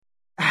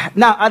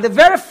Now, at the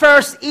very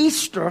first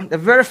Easter, the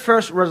very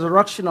first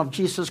resurrection of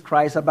Jesus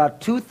Christ,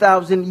 about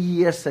 2,000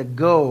 years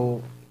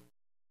ago,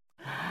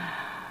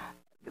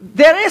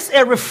 there is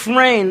a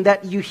refrain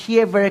that you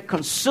hear very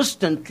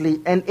consistently,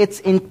 and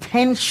it's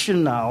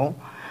intentional.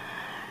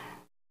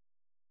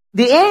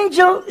 The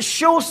angel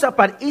shows up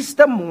at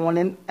Easter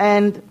morning,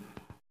 and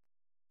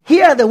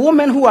here are the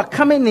women who are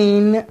coming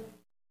in,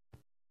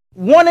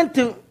 wanting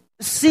to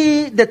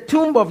see the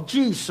tomb of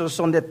Jesus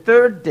on the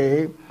third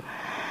day.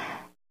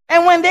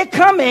 And when they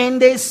come in,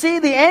 they see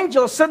the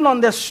angel sitting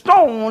on the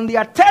stone. They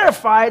are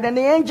terrified, and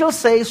the angel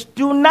says,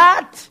 "Do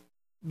not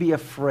be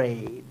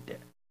afraid."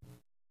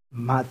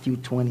 Matthew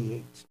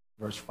 28,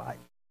 verse 5.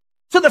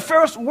 So the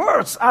first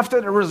words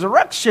after the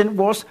resurrection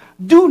was,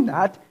 "Do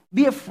not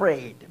be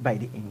afraid," by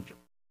the angel.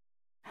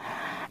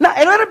 Now,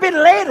 a little bit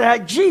later,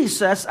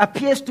 Jesus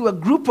appears to a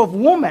group of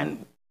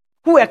women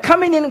who are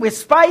coming in with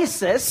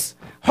spices,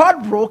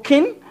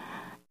 heartbroken,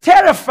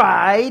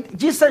 terrified.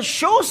 Jesus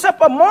shows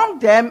up among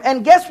them,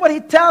 and guess what he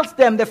tells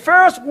them? The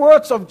first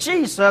words of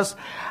Jesus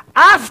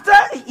after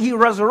he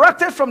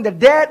resurrected from the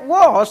dead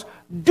was,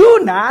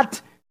 "Do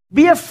not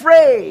be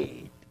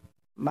afraid."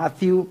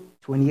 Matthew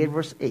 28,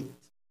 verse 8.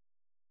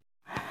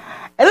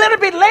 A little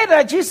bit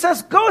later,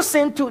 Jesus goes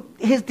into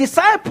his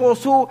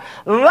disciples who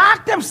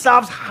locked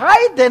themselves,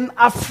 hiding,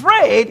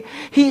 afraid.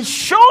 He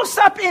shows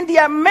up in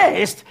their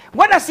midst.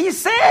 What does he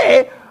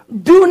say?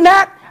 "Do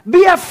not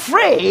be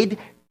afraid.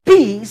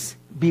 Peace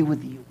be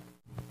with you."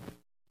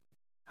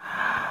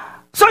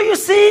 So you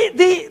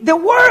see, the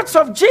words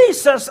of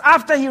Jesus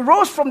after he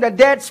rose from the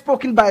dead,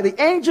 spoken by the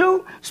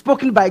angel,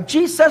 spoken by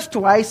Jesus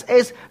twice,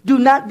 is, "Do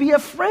not be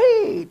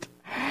afraid."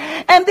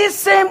 And this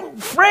same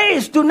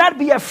phrase, "do not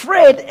be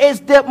afraid," is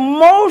the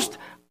most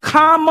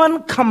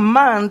common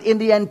command in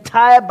the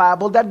entire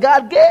Bible that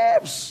God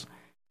gives.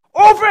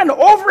 Over and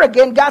over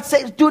again, God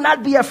says, "Do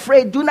not be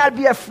afraid, do not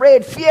be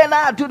afraid, fear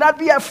not, do not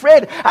be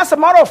afraid." As a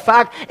matter of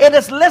fact, it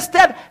is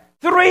listed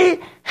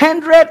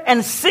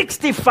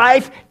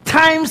 365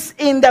 times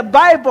in the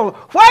Bible.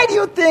 Why do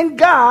you think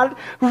God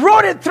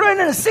wrote it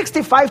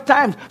 365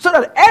 times? So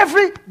that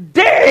every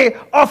day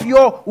of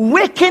your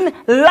waking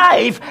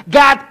life,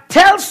 God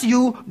tells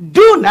you,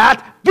 "Do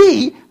not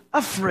be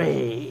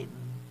afraid."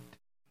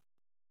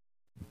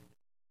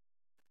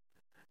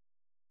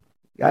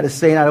 God is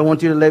saying, "I don't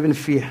want you to live in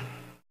fear.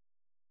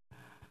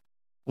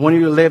 I want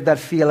you to live that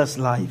fearless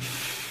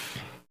life."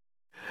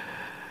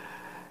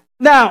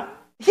 Now,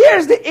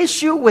 here's the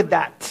issue with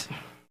that.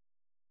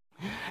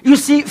 You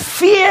see,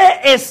 fear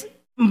is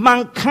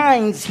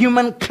humankind's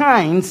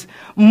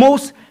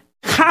most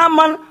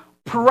common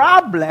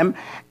problem,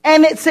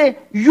 and it's a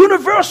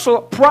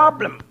universal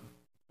problem.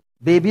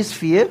 Babies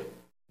fear,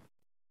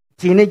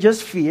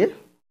 teenagers fear,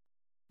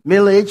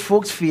 middle-aged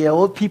folks fear,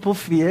 old people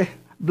fear,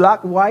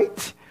 black,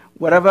 white,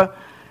 whatever,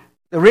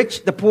 the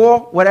rich, the poor,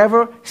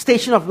 whatever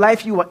station of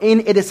life you are in,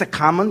 it is a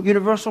common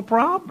universal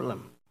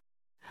problem.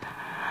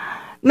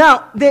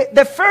 Now,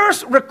 the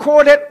first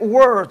recorded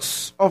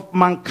words of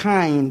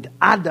mankind,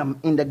 Adam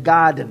in the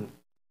garden,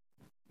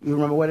 you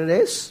remember what it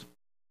is?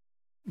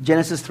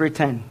 Genesis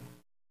 3:10.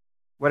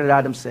 What did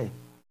Adam say?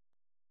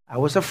 "I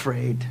was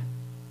afraid,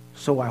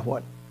 so I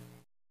what?"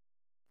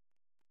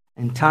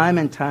 And time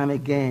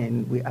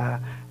again, we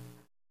are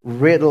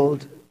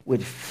riddled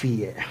with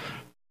fear.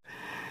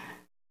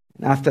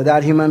 And after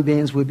that, human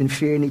beings, we've been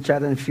fearing each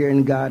other and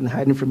fearing God and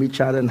hiding from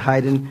each other and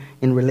hiding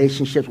in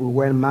relationships. We're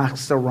wearing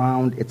masks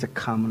around. It's a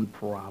common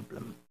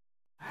problem.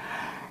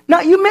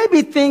 Now, you may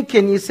be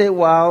thinking, you say,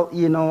 "Well,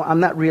 I'm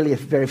not really a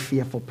very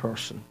fearful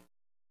person."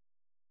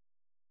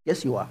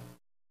 Yes, you are.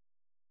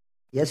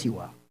 Yes, you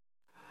are.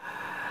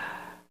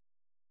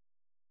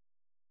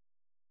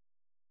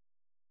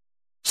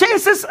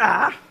 Chances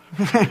are,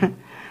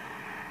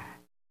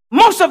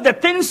 most of the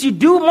things you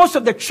do, most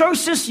of the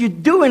choices you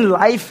do in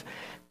life,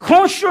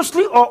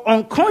 consciously or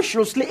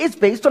unconsciously, it's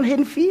based on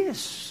hidden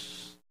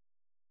fears.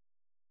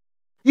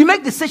 You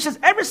make decisions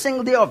every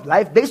single day of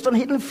life based on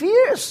hidden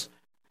fears.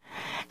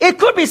 It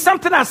could be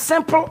something as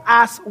simple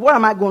as, what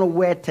am I going to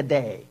wear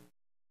today?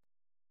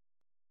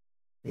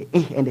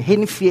 And the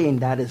hidden fear in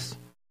that is,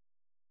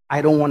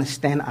 I don't want to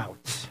stand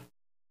out.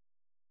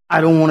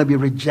 I don't want to be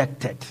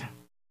rejected.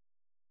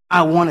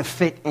 I want to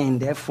fit in,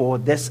 therefore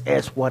this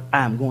is what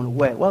I'm going to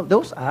wear. Well,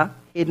 those are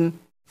hidden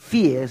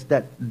fears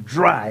that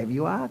drive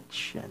your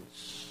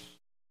actions.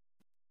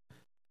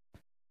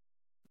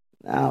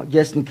 Now,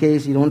 just in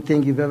case you don't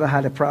think you've ever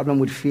had a problem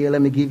with fear,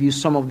 let me give you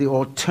some of the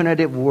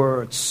alternative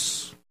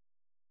words.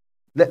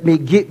 Let me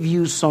give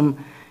you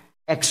some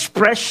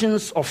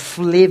expressions or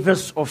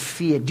flavors of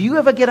fear. Do you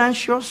ever get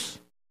anxious?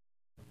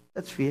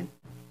 That's fear.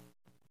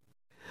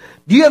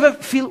 Do you ever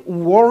feel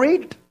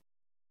worried?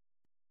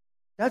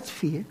 That's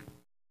fear.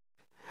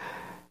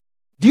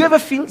 Do you ever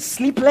feel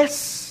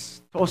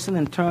sleepless, tossing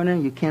and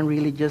turning? You can't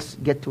really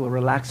just get to a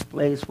relaxed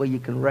place where you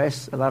can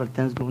rest. A lot of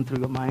things going through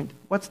your mind.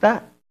 What's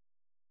that?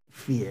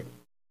 Fear.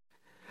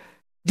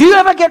 Do you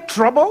ever get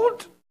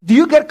troubled? Do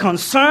you get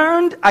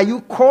concerned? Are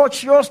you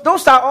cautious?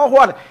 Those are all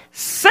what?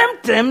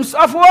 Symptoms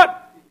of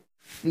what?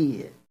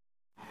 Fear.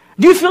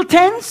 Do you feel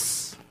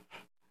tense?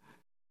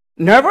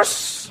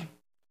 Nervous?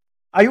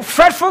 Are you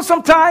fretful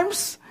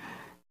sometimes?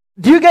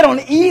 Do you get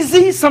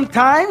uneasy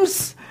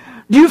sometimes?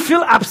 Do you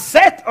feel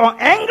upset or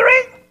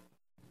angry?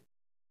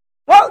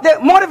 Well, the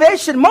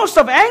motivation, most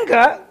of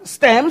anger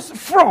stems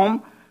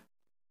from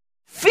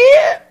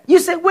fear. You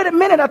say, wait a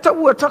minute, I thought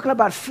we were talking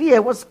about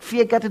fear. What's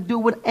fear got to do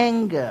with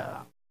anger?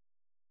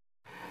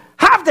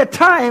 Half the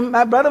time,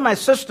 my brother, my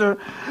sister,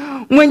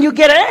 when you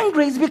get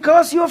angry, it's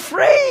because you're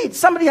afraid.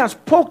 Somebody has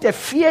poked a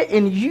fear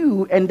in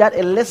you, and that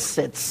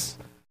elicits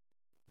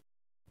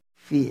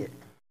fear.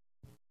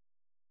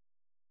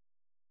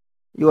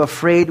 You're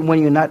afraid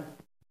when you're not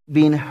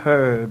being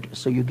heard,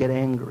 so you get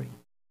angry.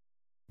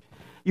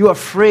 You're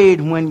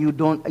afraid when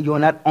you're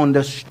not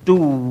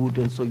understood,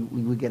 and so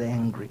we get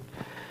angry.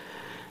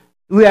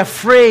 We're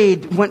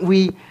afraid when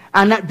we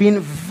are not being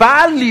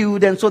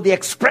valued, and so the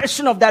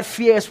expression of that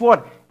fear is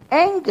what?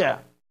 Anger.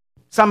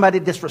 Somebody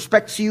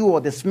disrespects you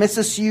or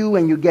dismisses you,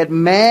 and you get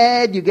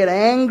mad, you get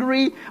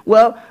angry.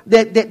 Well,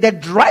 the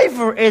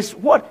driver is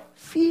what?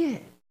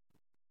 Fear.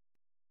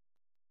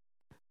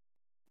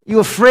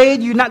 You're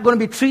afraid you're not going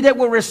to be treated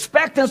with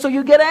respect, and so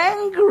you get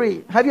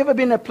angry. Have you ever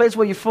been in a place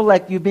where you feel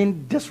like you've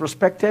been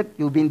disrespected,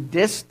 you've been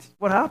dissed?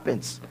 What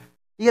happens?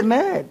 You get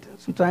mad.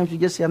 Sometimes you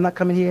just say, I'm not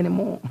coming here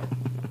anymore.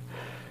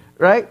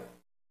 Right?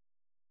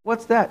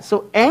 What's that?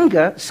 So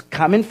anger is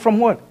coming from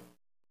what?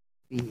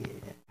 Fear.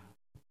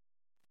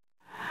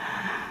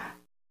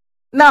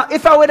 Now,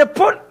 if I were to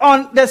put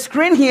on the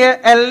screen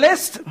here a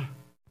list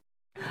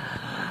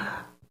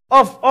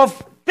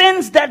of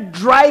things that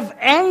drive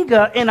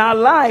anger in our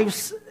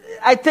lives,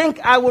 I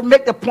think I would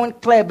make the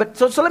point clear. But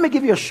so let me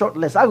give you a short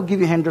list. I will give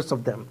you hundreds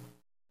of them.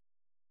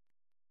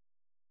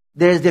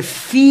 There's the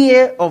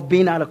fear of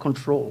being out of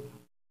control.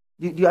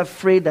 You're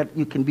afraid that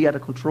you can be out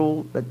of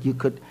control, that you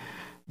could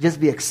just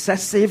be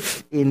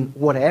excessive in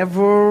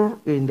whatever,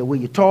 in the way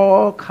you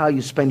talk, how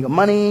you spend your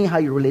money, how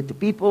you relate to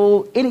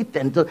people,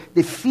 anything. So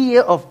the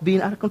fear of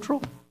being out of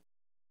control.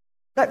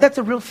 That's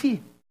a real fear.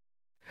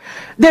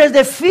 There's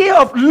the fear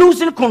of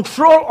losing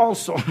control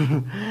also.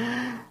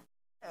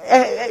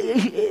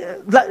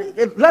 A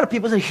lot of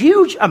people say a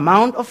huge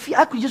amount of fear.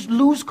 I could just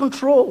lose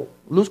control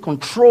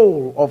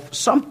of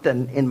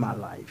something in my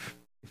life.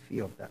 The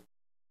fear of that.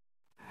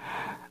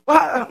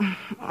 Well,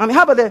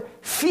 how about the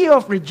fear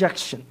of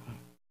rejection?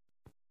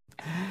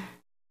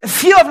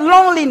 Fear of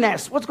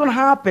loneliness. What's going to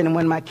happen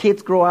when my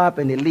kids grow up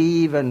and they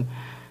leave and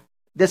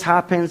this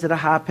happens, that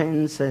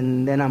happens,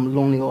 and then I'm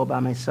lonely all by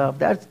myself?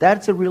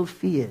 That's a real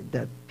fear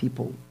that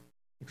people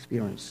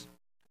experience.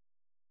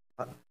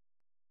 How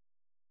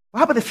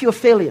about the fear of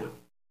failure?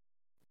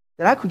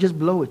 That I could just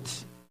blow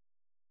it.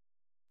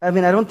 I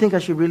mean, I don't think I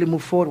should really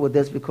move forward with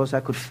this because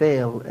I could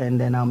fail and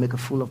then I'll make a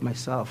fool of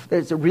myself.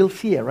 There's a real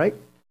fear, right?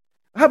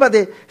 How about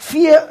the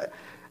fear,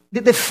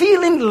 the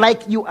feeling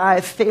like you are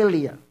a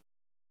failure?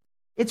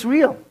 It's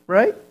real,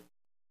 right?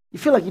 You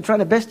feel like you're trying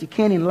the best you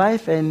can in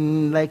life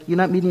and like you're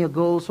not meeting your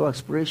goals or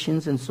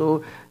aspirations, and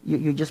so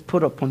you just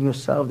put upon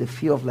yourself the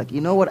fear of like,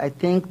 you know what, I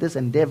think this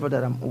endeavor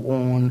that I'm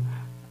on,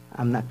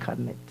 I'm not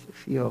cutting it. The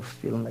fear of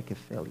feeling like a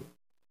failure.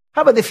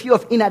 How about the fear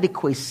of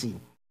inadequacy?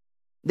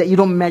 That you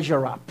don't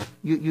measure up.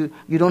 You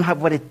don't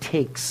have what it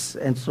takes,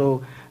 and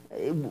so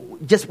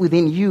just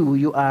within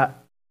you are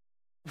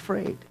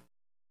afraid.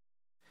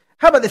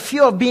 How about the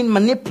fear of being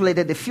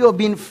manipulated, the fear of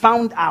being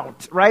found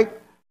out, right?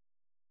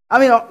 I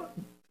mean, all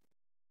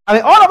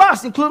of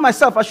us, including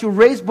myself, I should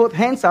raise both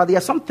hands out. There are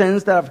some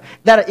things that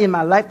are in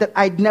my life that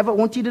I never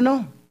want you to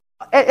know.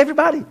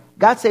 Everybody.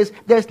 God says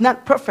there's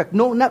not perfect.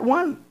 No, not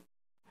one.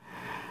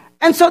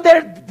 And so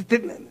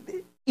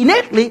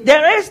innately,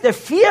 there is the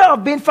fear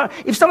of being found.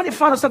 If somebody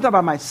found out something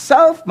about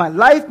myself, my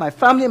life, my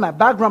family, my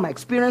background, my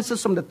experiences,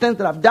 some of the things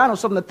that I've done, or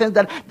some of the things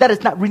that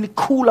is not really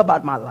cool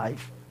about my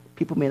life,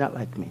 people may not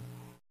like me.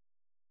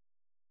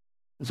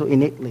 And so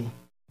innately,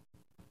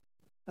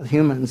 as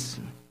humans,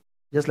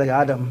 just like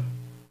Adam,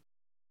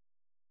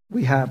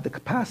 we have the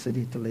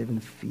capacity to live in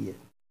fear.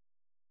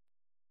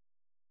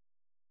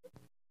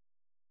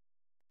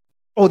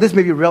 Oh, this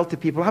may be real to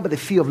people. How about the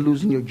fear of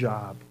losing your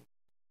job?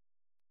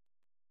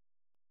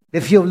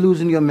 The fear of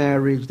losing your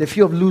marriage. The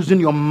fear of losing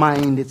your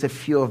mind. It's a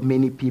fear of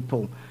many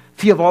people.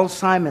 Fear of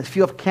Alzheimer's.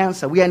 Fear of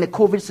cancer. We are in a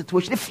COVID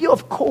situation. The fear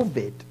of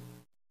COVID.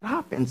 What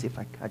happens if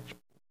I catch it?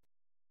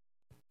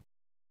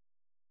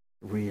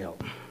 Real.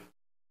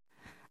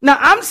 Now,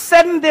 I'm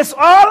setting this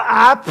all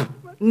up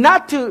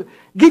not to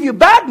give you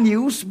bad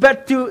news,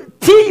 but to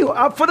tee you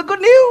up for the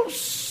good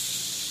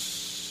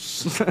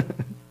news.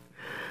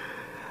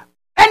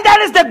 And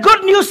that is the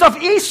good news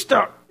of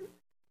Easter.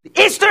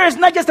 Easter is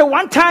not just a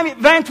one-time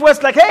event where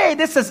it's like, hey,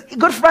 this is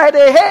Good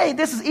Friday, hey,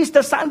 this is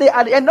Easter Sunday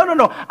at the end.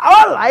 No.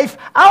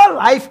 Our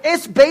life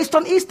is based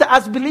on Easter.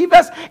 As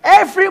believers,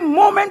 every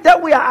moment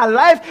that we are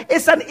alive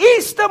is an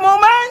Easter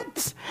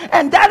moment.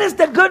 And that is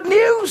the good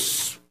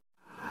news.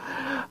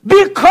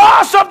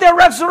 Because of the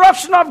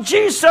resurrection of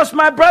Jesus,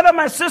 my brother,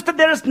 my sister,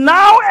 there is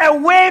now a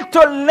way to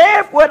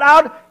live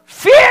without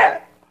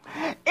fear.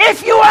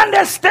 If you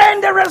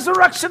understand the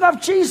resurrection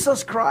of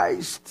Jesus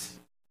Christ,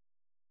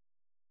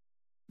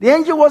 The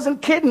angel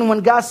wasn't kidding when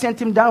God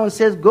sent him down and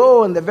says,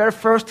 go. And the very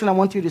first thing I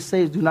want you to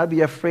say is, do not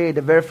be afraid.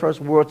 The very first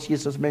words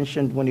Jesus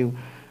mentioned when he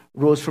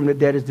rose from the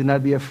dead is, do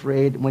not be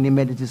afraid. When he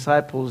met his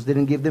disciples,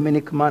 didn't give them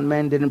any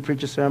commandment, didn't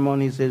preach a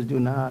sermon. He says, do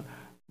not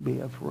be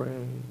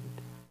afraid.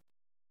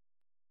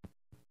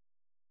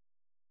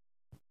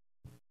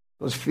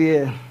 Because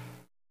fear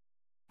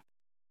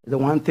is the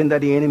one thing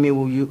that the enemy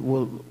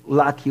will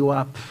lock you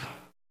up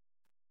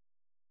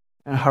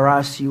and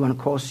harass you and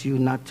cause you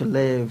not to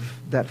live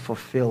that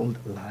fulfilled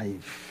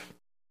life.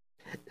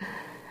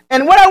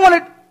 And what I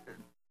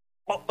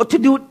wanted to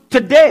do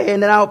today,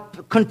 and then I'll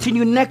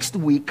continue next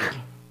week,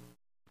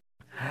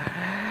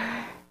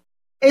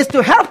 is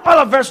to help all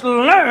of us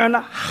learn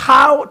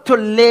how to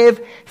live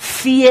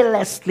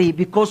fearlessly.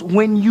 Because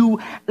when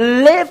you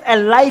live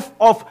a life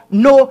of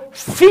no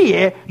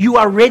fear, you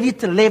are ready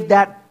to live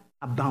that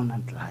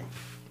abundant life.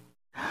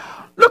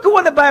 Look at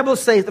what the Bible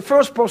says. The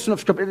first portion of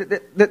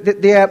Scripture,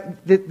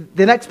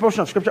 the next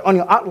portion of Scripture on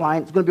your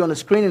outline, it's going to be on the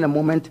screen in a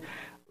moment.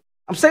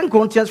 I'm saying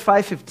Corinthians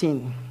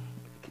 5:15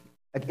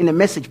 in a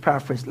Message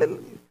paraphrase.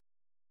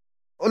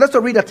 Let's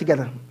read that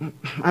together,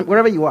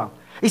 wherever you are.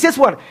 He says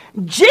what?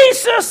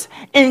 Jesus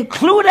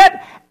included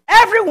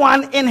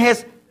everyone in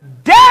his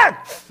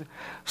death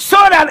so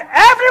that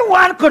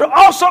everyone could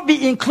also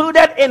be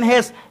included in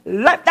his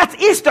life. That's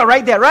Easter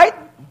right there, right?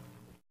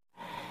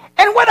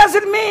 And what does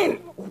it mean?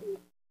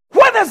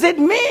 What does it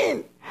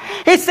mean?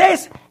 It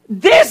says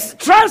this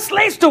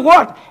translates to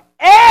what?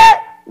 A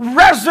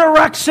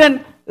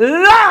resurrection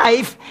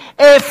life,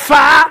 a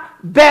far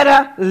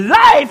better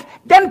life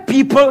than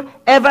people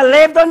ever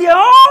lived on their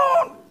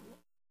own.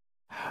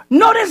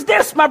 Notice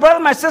this, my brother,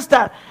 my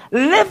sister.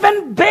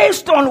 Living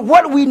based on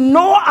what we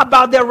know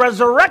about the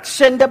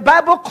resurrection, the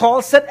Bible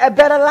calls it a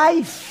better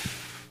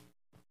life.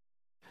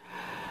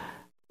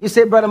 You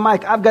say, Brother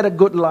Mike, I've got a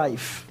good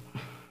life.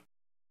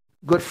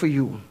 Good for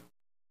you.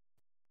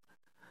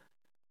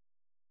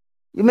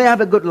 You may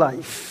have a good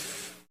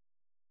life.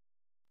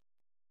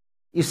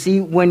 You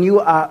see, when you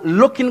are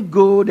looking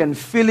good and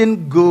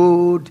feeling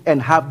good and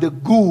have the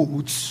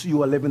goods,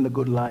 you are living the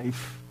good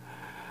life.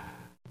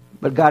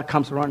 But God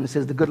comes around and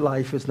says, the good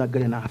life is not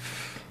good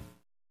enough.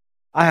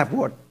 I have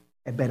what?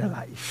 A better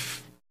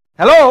life.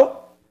 Hello?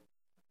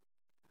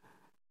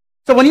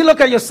 So when you look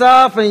at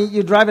yourself and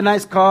you drive a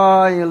nice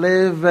car, and you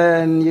live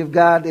and you've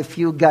got a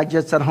few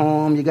gadgets at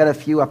home, you got a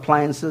few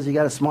appliances, you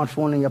got a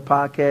smartphone in your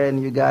pocket,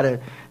 and you got a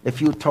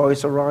few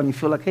toys around, you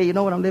feel like, hey, you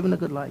know what? I'm living a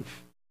good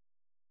life.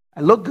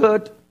 I look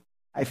good.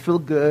 I feel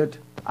good.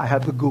 I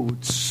have the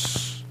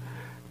goods.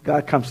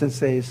 God comes and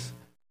says,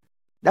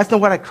 that's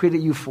not what I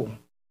created you for.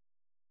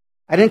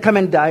 I didn't come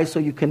and die so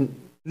you can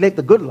live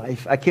the good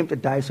life. I came to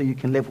die so you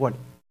can live what?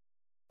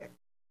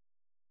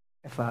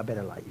 A far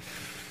better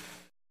life.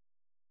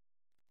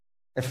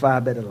 A far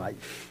better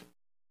life.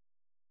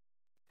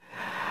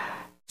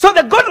 So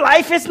the good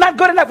life is not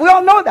good enough. We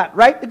all know that,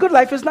 right? The good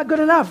life is not good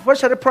enough. What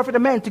shall it profit a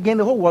man to gain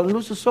the whole world and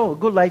lose his soul?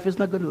 Good life is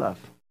not good enough.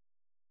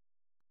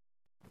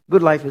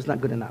 Good life is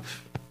not good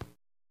enough.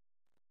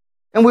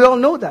 And we all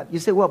know that. You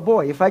say, well,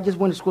 boy, if I just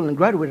went to school and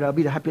graduated, I'll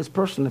be the happiest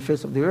person on the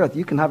face of the earth.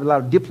 You can have a lot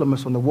of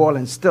diplomas on the wall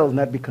and still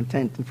not be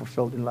content and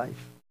fulfilled in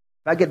life.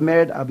 If I get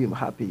married, I'll be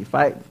happy. If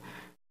I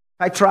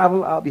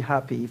travel, I'll be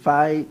happy. If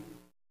I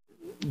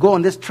go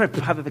on this trip,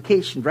 have a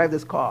vacation, drive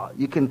this car,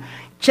 you can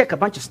check a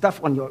bunch of stuff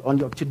on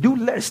your to-do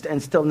list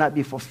and still not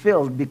be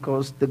fulfilled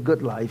because the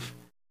good life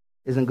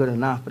isn't good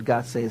enough. But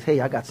God says, hey,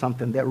 I got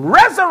something there.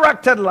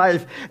 Resurrected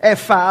life, a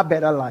far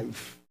better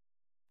life.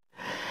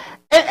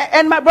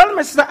 And my brother and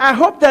my sister, I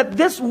hope that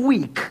this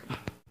week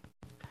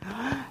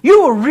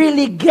you will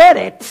really get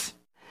it,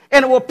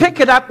 and we'll pick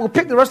it up. We'll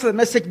pick the rest of the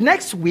message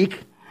next week,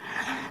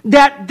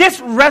 that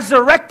this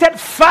resurrected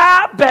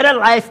far better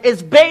life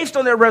is based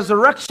on the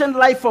resurrection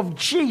life of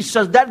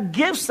Jesus that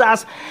gives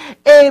us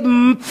a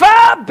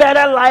far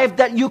better life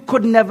that you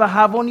could never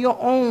have on your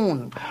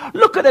own.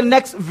 Look at the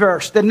next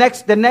verse, the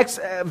next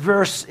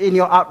verse in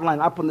your outline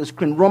up on the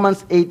screen,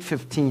 Romans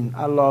 8:15.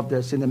 I love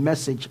this in the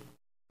Message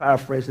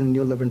paraphrase in the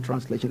New Living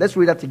Translation. Let's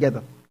read that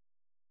together.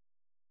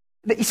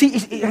 You see,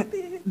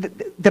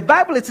 the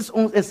Bible is its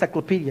own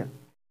encyclopedia.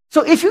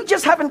 So if you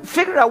just haven't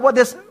figured out what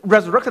this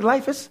resurrected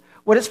life is,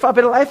 what this far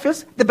better life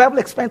is, the Bible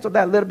explains on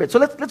that a little bit. So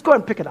let's go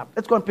and pick it up.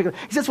 Let's go and pick it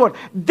up. It says what?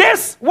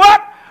 This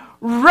what?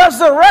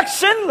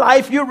 Resurrection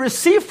life you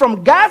receive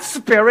from God's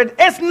Spirit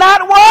is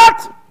not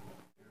what?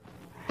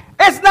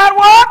 It's not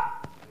what?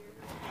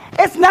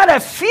 It's not a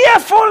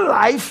fearful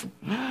life.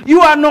 You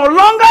are no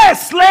longer a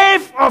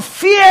slave of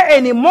fear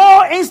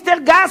anymore.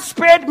 Instead, God's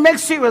Spirit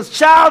makes you a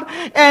child,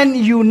 and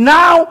you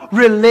now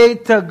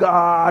relate to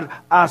God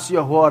as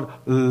your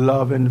what?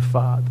 Loving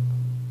Father.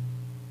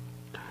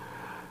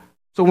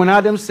 So when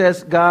Adam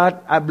says, God,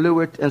 I blew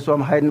it, and so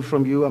I'm hiding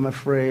from you, I'm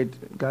afraid,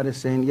 God is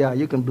saying, yeah,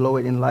 you can blow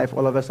it in life.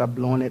 All of us have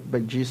blown it,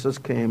 but Jesus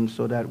came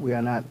so that we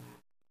are not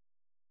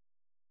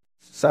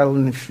settled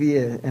in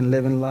fear and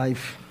living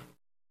life.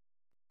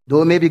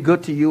 Though it may be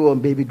good to you or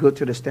may be good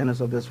to the standards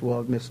of this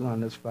world, missing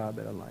on this far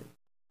better life.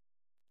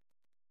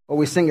 Or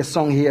we sing a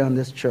song here in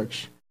this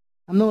church.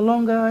 I'm no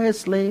longer a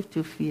slave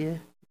to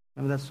fear.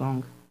 Remember that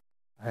song?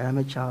 I am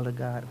a child of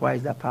God. Why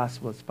is that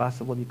possible? It's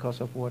possible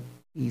because of what?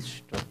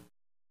 Easter.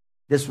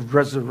 This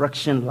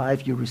resurrection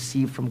life you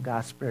receive from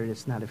God's Spirit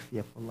is not a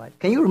fearful life.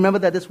 Can you remember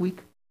that this week?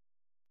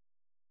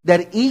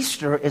 That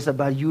Easter is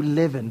about you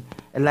living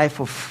a life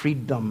of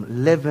freedom,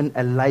 living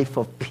a life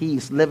of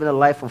peace, living a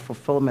life of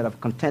fulfillment, of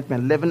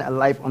contentment, living a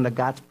life under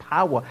God's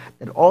power,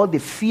 that all the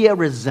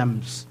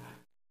fearisms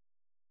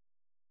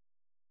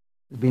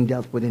is being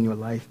dealt with in your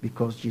life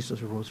because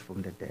Jesus rose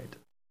from the dead.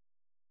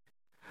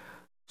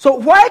 So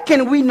why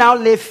can we now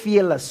live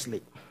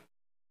fearlessly?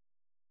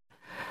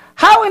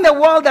 How in the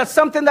world that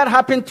something that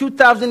happened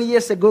 2,000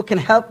 years ago can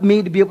help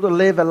me to be able to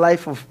live a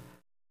life of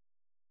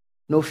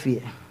no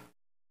fear?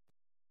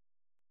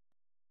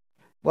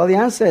 Well, the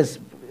answer is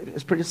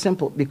pretty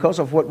simple. Because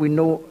of what we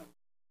know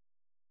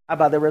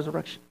about the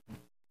resurrection.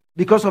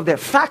 Because of the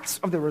facts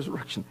of the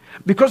resurrection.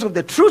 Because of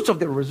the truths of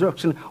the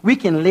resurrection, we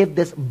can live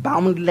this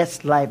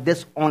boundless life,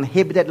 this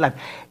uninhibited life.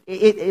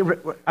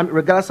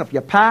 Regardless of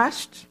your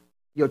past,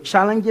 your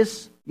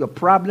challenges, your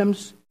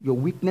problems, your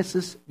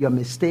weaknesses, your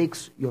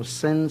mistakes, your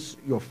sins,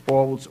 your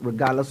faults,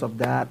 regardless of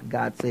that,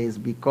 God says,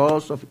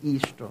 because of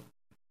Easter.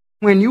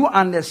 When you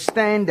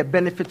understand the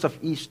benefits of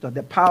Easter,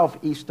 the power of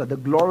Easter, the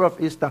glory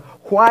of Easter,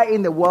 why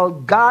in the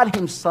world God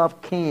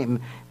himself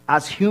came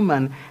as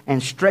human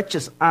and stretched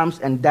his arms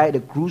and died a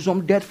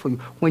gruesome death for you.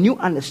 When you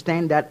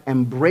understand that,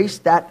 embrace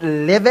that,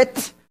 live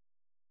it,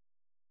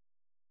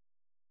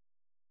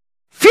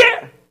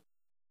 fear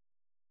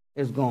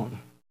is gone.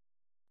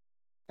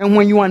 And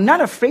when you are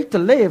not afraid to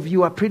live,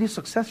 you are pretty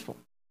successful,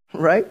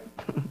 right?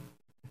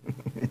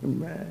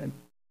 Amen.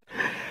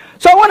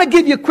 So I want to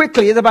give you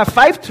quickly, it's about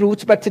 5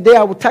 truths, but today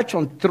I will touch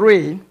on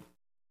 3.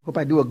 Hope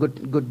I do a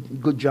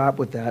good job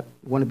with that.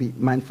 I want to be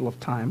mindful of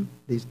time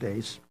these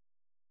days.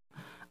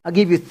 I'll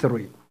give you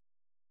 3.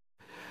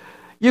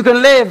 You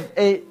can live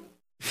a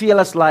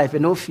fearless life, a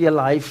no-fear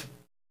life,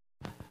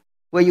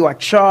 where you are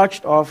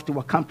charged off to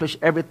accomplish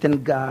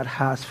everything God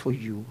has for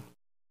you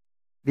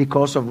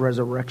because of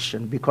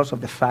resurrection, because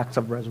of the facts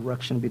of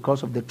resurrection,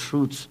 because of the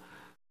truths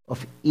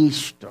of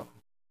Easter.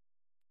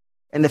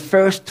 And the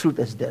first truth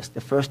is this.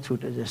 The first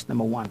truth is this.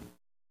 Number 1,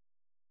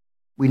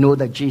 we know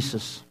that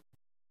Jesus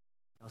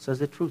tells us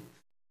the truth.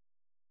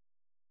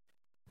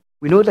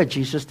 We know that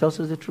Jesus tells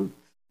us the truth.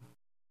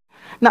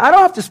 Now, I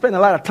don't have to spend a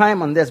lot of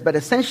time on this, but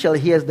essentially,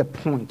 here's the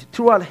point.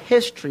 Throughout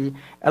history,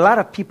 a lot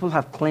of people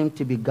have claimed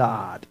to be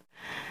God.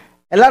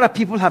 A lot of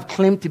people have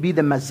claimed to be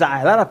the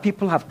Messiah. A lot of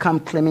people have come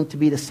claiming to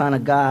be the Son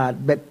of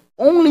God. But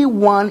only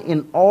one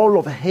in all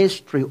of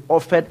history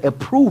offered a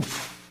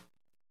proof.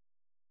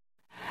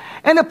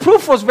 And the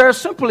proof was very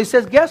simple. He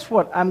says, guess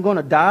what? I'm going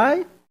to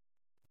die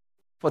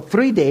for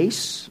 3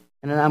 days,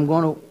 and then I'm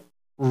going to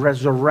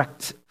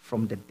resurrect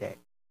from the dead.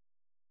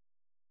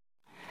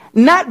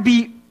 Not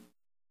be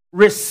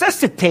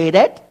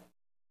resuscitated.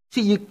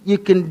 See, you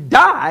can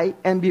die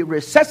and be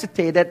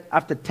resuscitated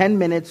after 10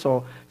 minutes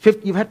or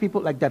 50. You've had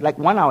people like that, like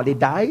 1 hour. They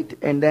died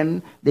and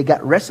then they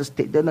got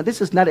resuscitated. No, this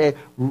is not a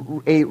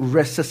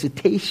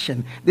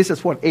resuscitation. This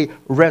is what? A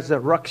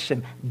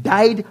resurrection.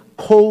 Died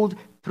cold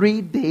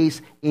 3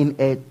 days in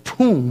a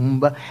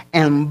tomb,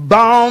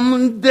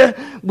 embalmed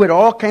with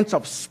all kinds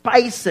of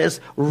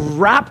spices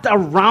wrapped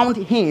around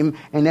him,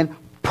 and then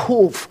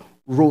poof,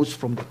 rose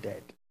from the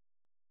dead.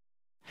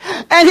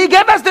 And he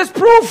gave us this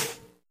proof.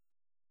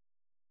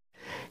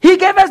 He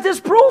gave us this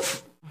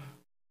proof.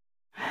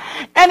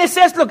 And it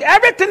says, look,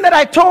 everything that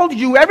I told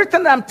you,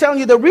 everything that I'm telling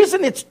you, the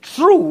reason it's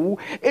true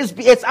is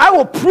I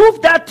will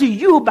prove that to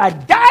you by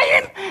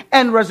dying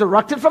and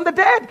resurrected from the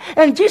dead.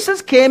 And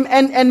Jesus came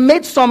and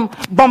made some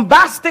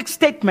bombastic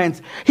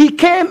statements. He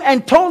came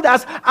and told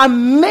us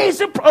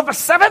amazing, over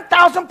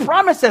 7,000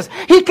 promises.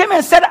 He came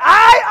and said,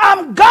 I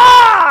am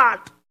God.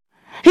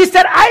 He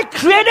said, I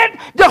created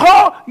the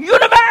whole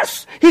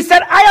universe. He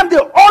said, I am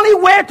the only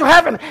way to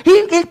heaven.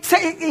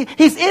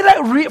 He's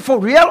either for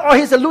real or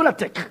he's a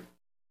lunatic.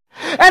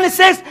 And it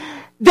says,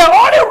 the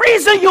only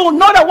reason you'll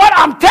know that what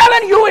I'm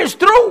telling you is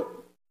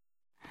true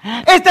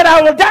is that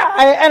I will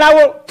die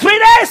and 3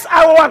 days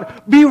I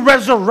will be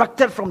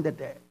resurrected from the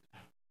dead.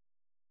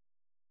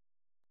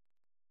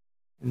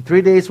 In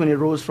 3 days when he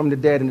rose from the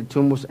dead and the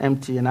tomb was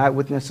empty and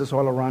eyewitnesses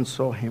all around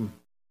saw him.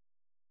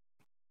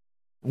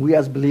 We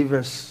as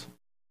believers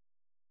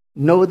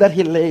know that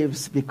he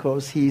lives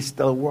because he's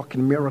still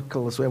working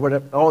miracles.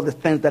 All the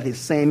things that he's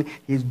saying,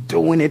 he's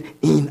doing it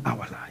in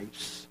our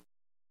lives.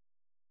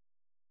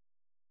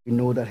 We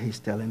know that he's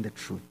telling the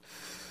truth.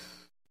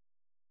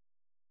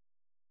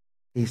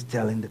 He's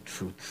telling the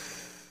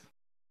truth.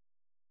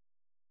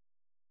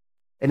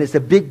 And it's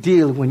a big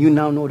deal when you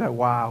now know that,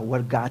 wow,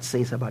 what God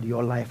says about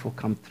your life will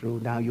come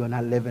through. Now you're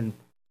not living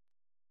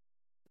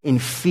in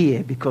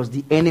fear because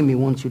the enemy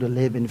wants you to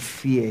live in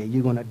fear.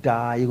 You're going to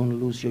die. You're going to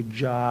lose your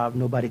job.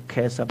 Nobody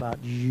cares about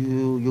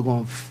you. You're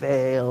going to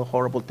fail.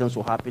 Horrible things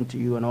will happen to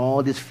you. And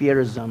all these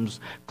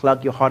fearisms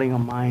clog your heart and your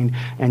mind.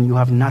 And you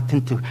have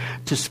nothing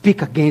to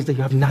speak against that.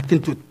 You have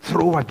nothing to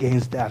throw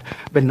against that.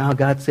 But now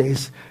God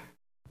says,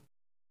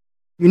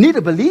 You need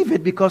to believe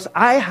it because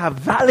I have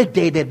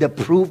validated the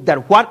proof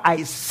that what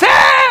I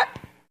said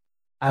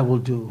I will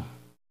do.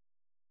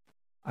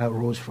 I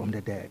rose from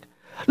the dead.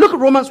 Look at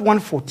Romans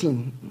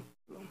 1:14.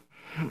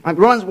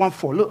 Romans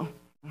 1:4.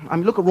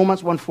 Look at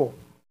Romans 1:4.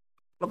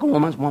 Look at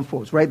Romans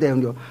 1:4. It's right there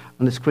on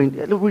the screen.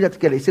 Let's read that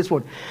together. It says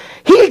what?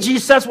 He,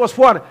 Jesus, was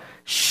what?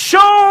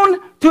 Shown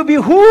to be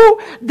who?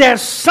 The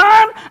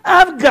Son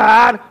of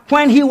God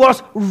when he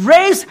was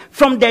raised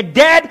from the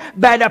dead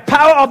by the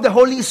power of the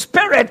Holy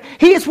Spirit.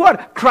 He is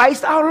what?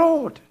 Christ our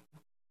Lord.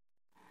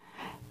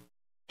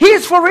 He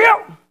is for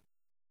real.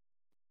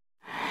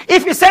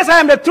 If he says, I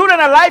am the truth and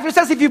the life, he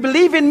says, if you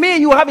believe in me,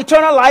 you have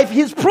eternal life.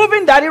 He's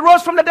proving that he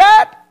rose from the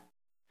dead.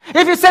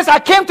 If he says, I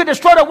came to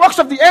destroy the works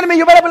of the enemy,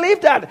 you better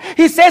believe that.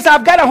 He says,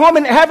 I've got a home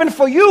in heaven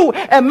for you,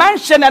 a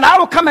mansion, and I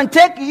will come and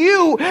take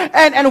you.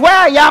 And where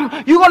I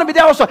am, you're going to be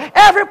there also.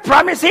 Every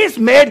promise he's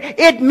made,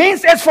 it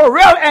means it's for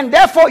real, and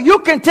therefore you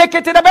can take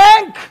it to the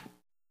bank.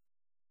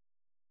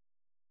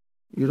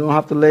 You don't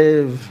have to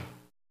live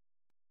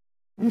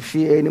in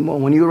fear anymore.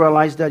 When you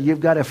realize that you've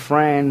got a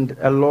friend,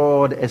 a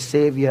Lord, a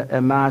Savior,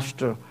 a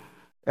Master,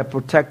 a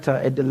protector,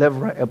 a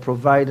deliverer, a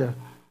provider,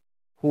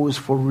 who is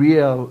for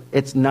real,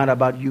 it's not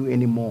about you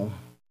anymore.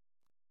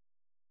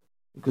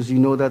 Because you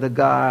know that the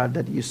God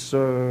that you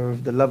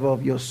serve, the lover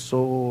of your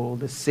soul,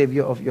 the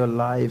Savior of your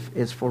life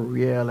is for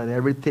real, and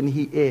everything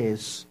he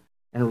is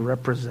and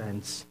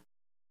represents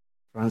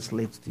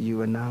translates to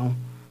you. And now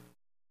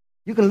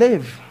you can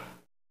live,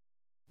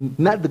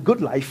 not the good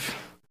life,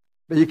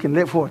 but you can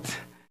live what?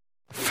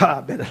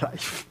 Far better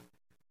life.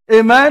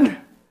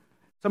 Amen?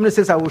 Somebody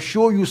says, I will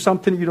show you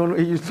something you don't know.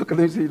 You look at them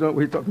and say, you don't know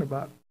what you're talking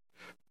about.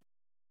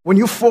 When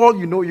you fall,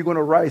 you know you're going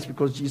to rise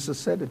because Jesus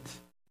said it.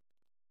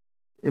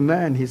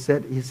 Amen. He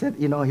said,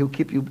 he'll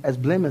keep you as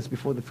blameless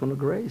before the throne of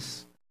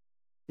grace.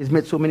 He's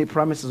made so many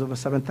promises over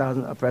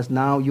 7,000 oppressed.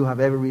 Now you have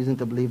every reason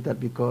to believe that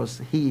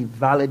because he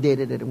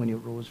validated it when he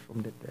rose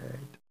from the dead.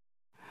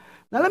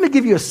 Now let me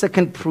give you a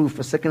second proof,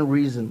 a second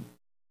reason.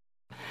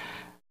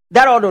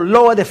 That ought to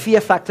lower the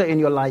fear factor in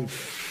your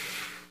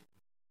life.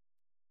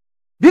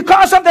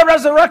 Because of the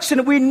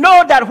resurrection, we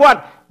know that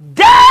what?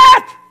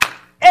 Death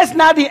is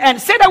not the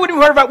end. Say that with me,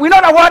 whoever. We know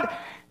that what?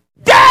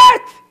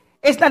 Death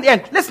is not the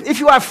end. Listen, if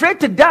you are afraid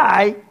to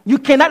die, you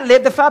cannot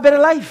live the far better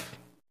life.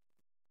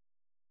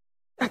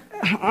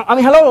 I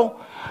mean, hello.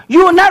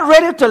 You are not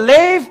ready to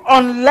live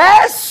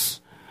unless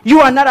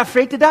you are not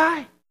afraid to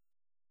die.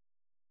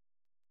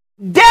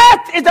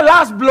 Death is the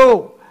last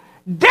blow.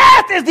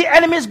 Death is the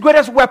enemy's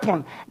greatest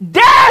weapon.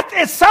 Death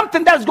is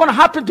something that's going to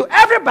happen to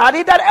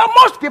everybody that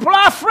most people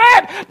are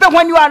afraid. But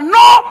when you are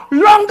no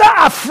longer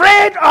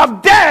afraid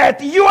of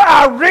death, you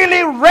are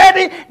really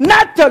ready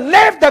not to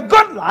live the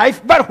good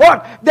life, but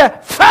what? The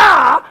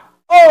far.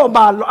 Oh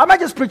my Lord. I might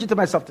just preach it to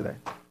myself today.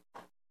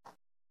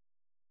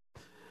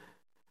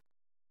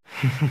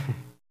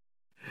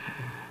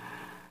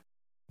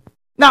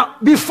 Now,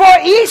 before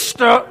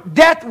Easter,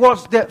 death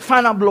was the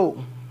final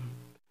blow.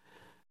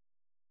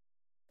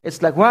 It's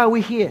like, why are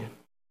we here?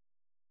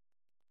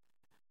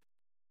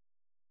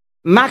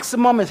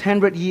 Maximum is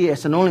 100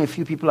 years, and only a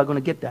few people are going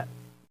to get that.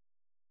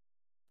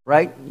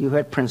 Right? You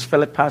heard Prince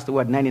Philip passed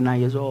away at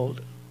 99 years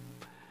old.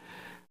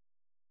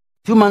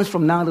 2 months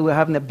from now, they were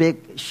having a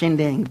big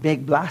shindig,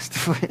 big blast.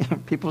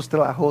 People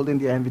still are holding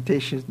their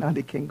invitations. Now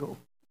they can go.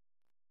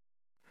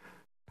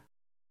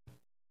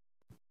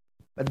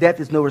 But death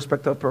is no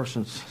respecter of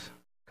persons.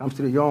 Comes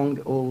to the young,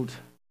 the old,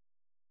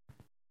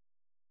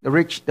 the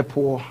rich, the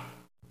poor,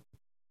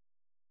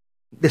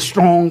 the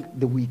strong,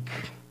 the weak,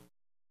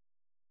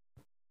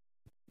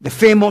 the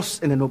famous,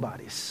 and the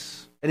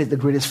nobodies. And it's the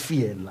greatest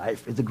fear in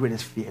life. It's the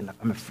greatest fear in life.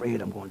 I'm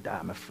afraid I'm going to die.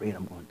 I'm afraid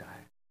I'm going to die.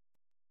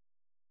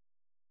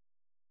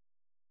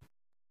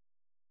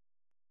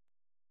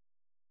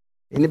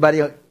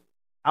 Anybody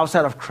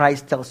outside of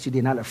Christ tells you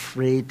they're not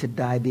afraid to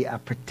die, they are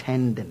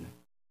pretending.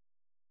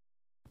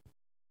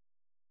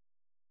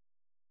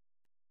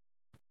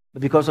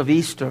 But because of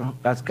Easter,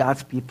 as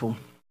God's people,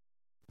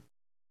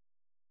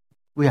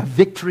 we have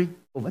victory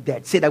over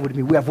death. Say that with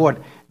me. We have what?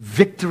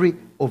 Victory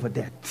over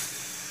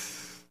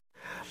death.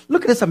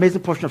 Look at this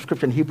amazing portion of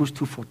Scripture in Hebrews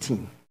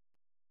 2:14.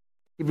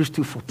 Hebrews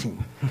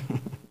 2:14.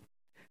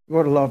 You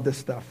ought to love this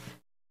stuff.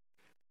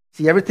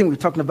 See, everything we're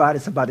talking about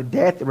is about the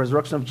death, the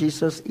resurrection of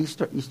Jesus,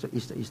 Easter.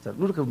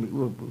 Look at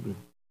me.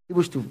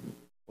 Hebrews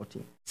 2:14.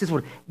 It says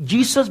what?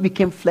 Jesus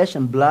became flesh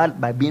and blood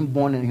by being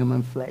born in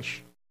human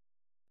flesh.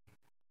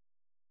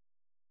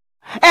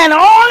 And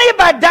only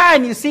by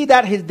dying, you see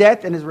that his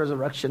death and his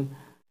resurrection,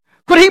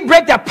 could he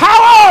break the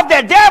power of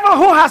the devil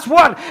who has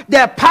what?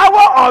 The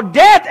power of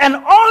death. And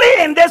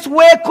only in this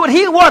way could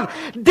he what?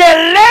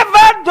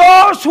 Deliver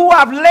those who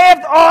have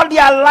lived all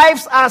their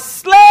lives as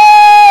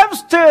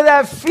slaves to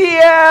the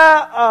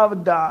fear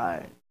of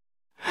dying.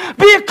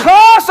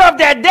 Because of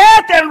the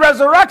death and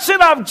resurrection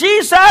of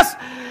Jesus,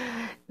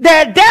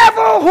 the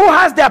devil who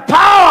has the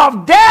power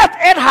of death,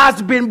 it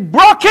has been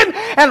broken,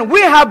 and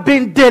we have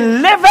been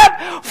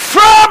delivered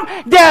from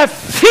the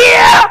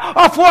fear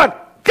of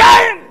what?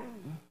 Dying.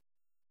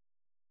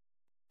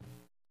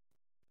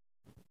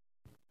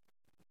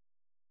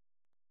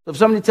 So if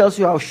somebody tells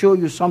you, I'll show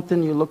you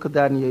something, you look at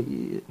that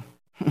and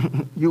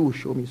you will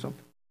show me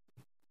something.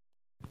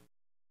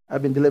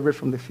 I've been delivered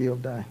from the fear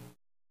of dying.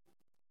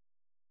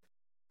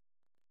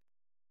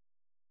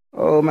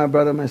 Oh, my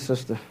brother, my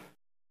sister.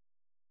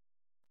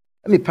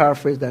 Let me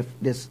paraphrase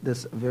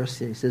this verse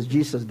here. It says,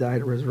 Jesus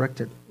died and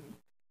resurrected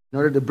in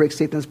order to break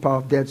Satan's power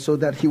of death so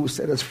that he will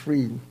set us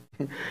free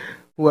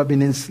who have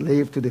been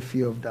enslaved to the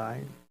fear of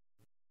dying.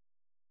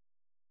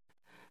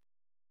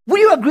 Would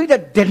you agree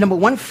that the number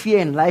one fear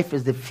in life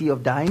is the fear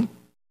of dying?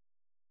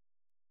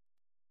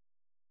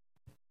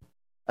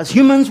 As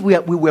humans, we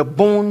were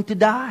born to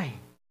die.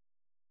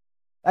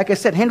 Like I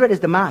said, 100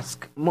 is the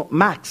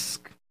max.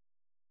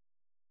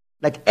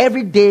 Like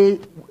every day,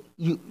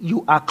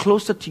 you are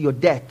closer to your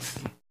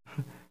death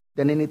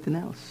than anything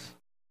else.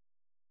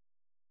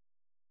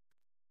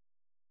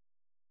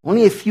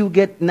 Only a few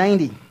get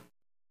 90,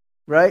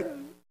 right?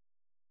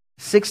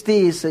 60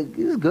 is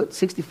good,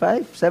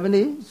 65,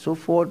 70, so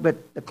forth,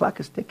 but the clock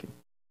is ticking.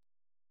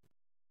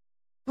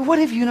 But what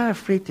if you're not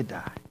afraid to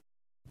die?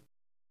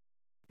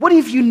 What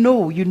if you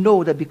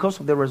know that because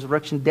of the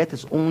resurrection, death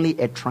is only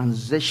a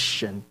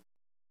transition?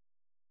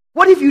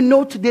 What if you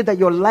know today that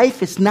your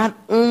life is not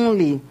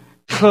only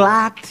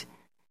clocked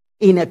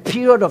in a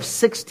period of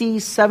 60,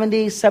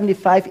 70,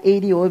 75,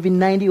 80, or even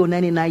 90 or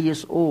 99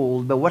 years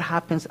old, but what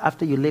happens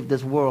after you leave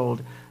this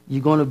world?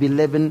 You're going to be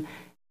living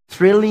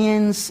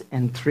trillions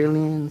and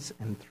trillions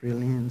and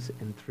trillions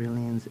and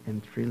trillions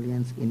and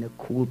trillions in a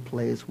cool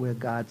place where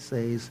God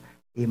says,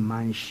 a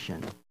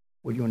mansion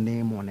with your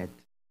name on it.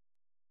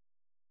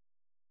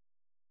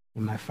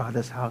 In my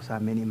Father's house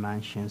are many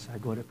mansions. I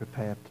go to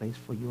prepare a place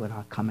for you, and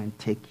I'll come and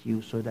take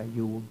you so that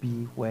you will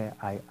be where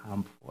I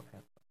am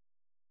forever.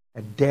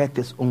 A death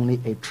is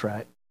only a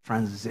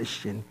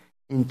transition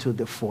into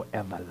the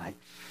forever life.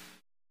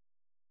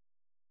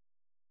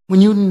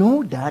 When you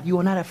know that, you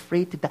are not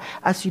afraid to die.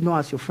 As you know,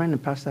 as your friend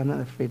and pastor, I'm not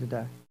afraid to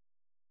die.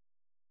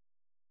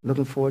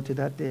 Looking forward to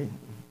that day.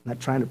 Not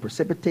trying to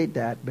precipitate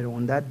that, but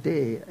on that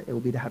day, it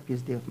will be the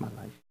happiest day of my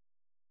life.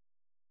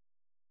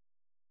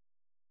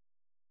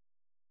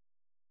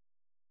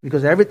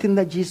 Because everything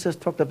that Jesus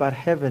talked about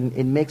heaven,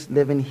 it makes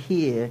living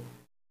here,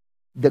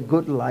 the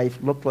good life,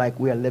 look like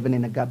we are living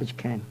in a garbage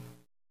can.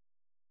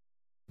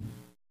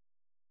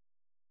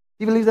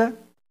 You believe that?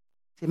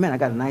 Say, man, I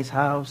got a nice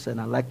house,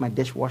 and I like my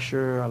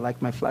dishwasher, I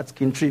like my flat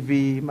screen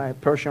TV, my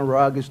Persian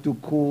rug is too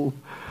cool.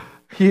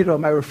 You know,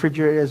 my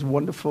refrigerator is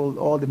wonderful.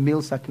 All the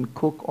meals I can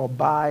cook or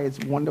buy is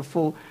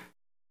wonderful.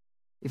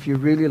 If you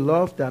really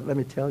love that, let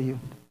me tell you,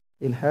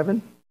 in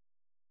heaven,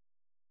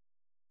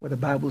 what the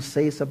Bible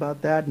says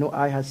about that, no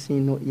eye has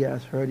seen, no ear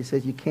has heard. It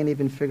says you can't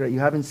even figure it. You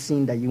haven't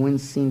seen that. You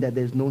ain't seen that.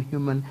 There's no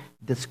human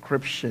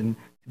description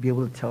to be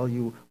able to tell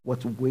you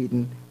what's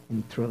waiting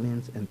in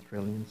trillions and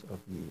trillions of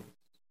years.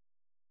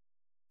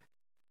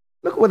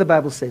 Look at what the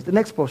Bible says. The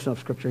next portion of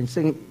Scripture in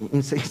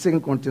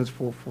 2 Corinthians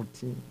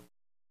 4:14.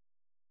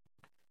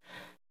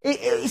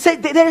 It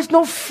said there is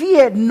no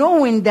fear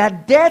knowing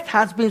that death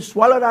has been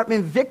swallowed up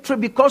in victory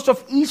because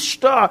of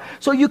Easter.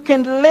 So you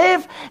can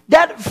live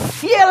that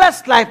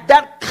fearless life,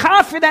 that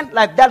confident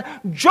life,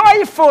 that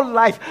joyful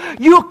life.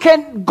 You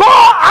can go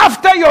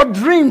after your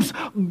dreams.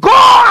 Go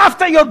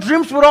after your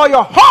dreams with all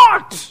your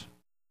heart.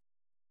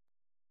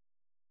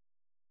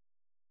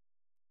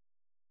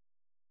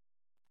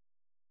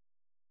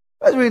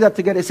 Let's read that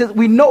together. It says,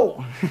 we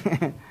know.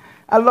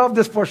 I love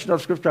this portion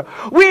of Scripture.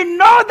 We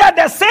know that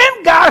the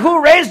same God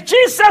who raised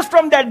Jesus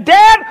from the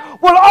dead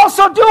will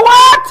also do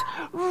what?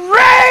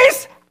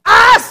 Raise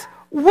us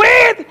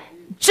with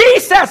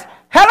Jesus.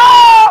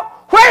 Hello?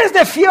 Where is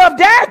the fear of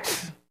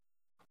death?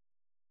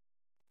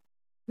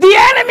 The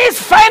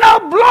enemy's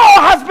final blow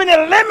has been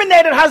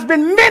eliminated, has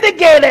been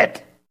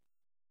mitigated,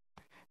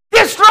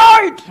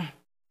 destroyed.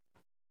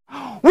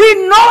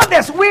 We know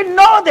this. We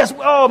know this.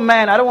 Oh,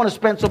 man, I don't want to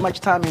spend so much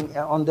time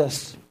on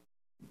this.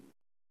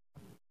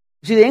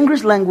 See, the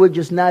English language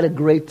is not a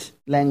great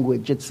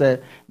language. It's a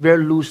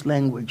very loose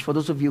language. For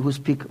those of you who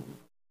speak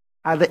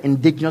other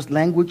indigenous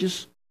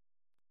languages,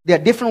 there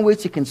are different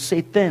ways you can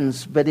say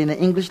things, but in the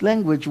English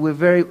language, we're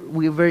very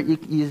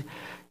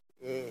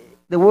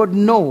the word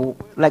no,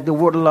 like the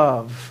word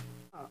love.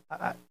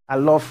 I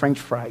love French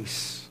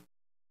fries.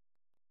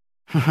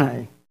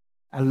 I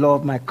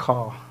love my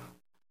car.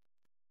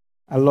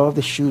 I love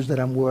the shoes that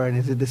I'm wearing.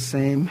 Is it the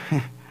same?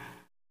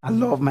 I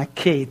love my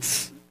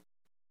kids.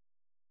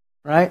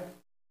 Right?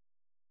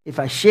 If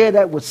I share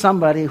that with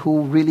somebody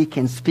who really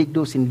can speak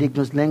those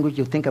indigenous languages,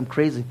 you'll think I'm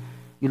crazy.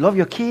 You love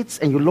your kids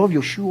and you love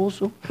your shoe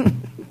also?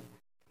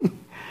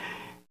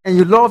 And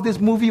you love this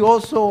movie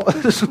also?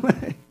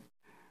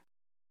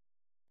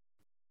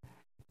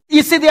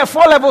 You see, there are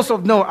 4 levels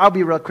of no. I'll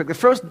be real quick.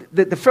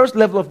 The first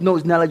level of no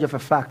is knowledge of a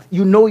fact.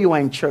 You know you are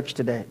in church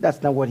today.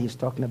 That's not what he's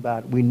talking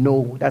about. We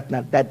know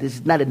that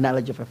is not a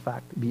knowledge of a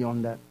fact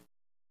beyond that.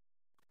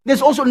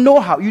 There's also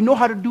know-how. You know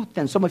how to do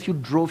things. Some of you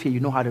drove here.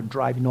 You know how to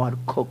drive. You know how to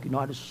cook. You know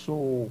how to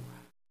sew.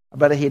 My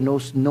brother here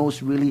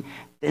knows really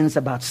things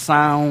about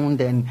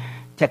sound and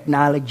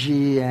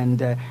technology and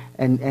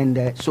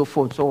so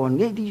forth and so on.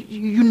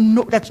 You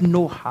know, that's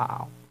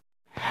know-how.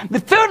 The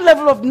third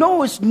level of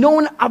know is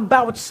knowing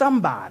about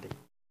somebody.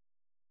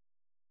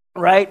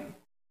 Right?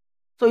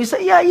 So you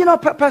say, yeah,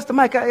 Pastor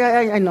Mike,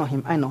 I know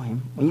him. I know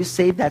him. When you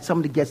say that,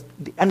 somebody gets,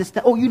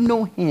 understand, oh, you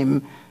know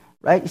him.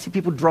 Right? You see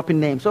people dropping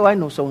names. Oh, I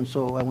know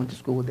so-and-so. I went to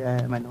school with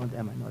them. I know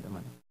them.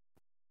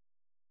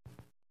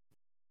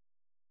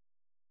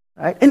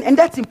 Right? And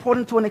that's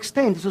important to an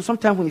extent. So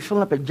sometimes when you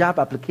fill up a job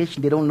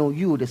application, they don't know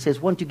you. They says,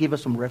 why don't you give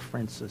us some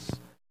references?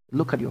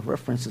 Look at your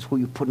references, who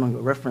you put on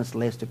your reference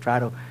list to try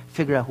to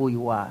figure out who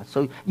you are.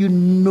 So you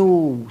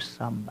know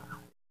somebody.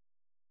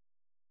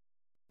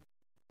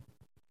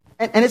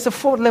 And it's a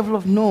fourth level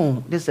of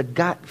know. There's a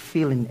gut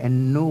feeling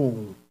and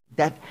know.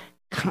 That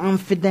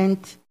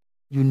confident,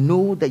 you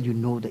know that you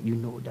know that you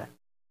know that.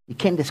 You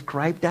can't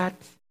describe that.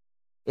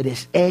 It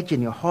is edge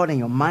in your heart and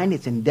your mind.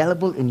 It's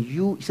indelible in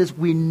you. It says,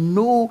 we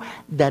know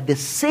that the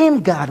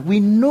same God, we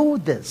know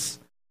this.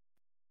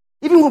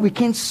 Even when we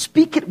can't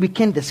speak it, we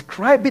can't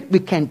describe it, we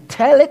can't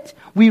tell it,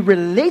 we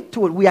relate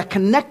to it, we are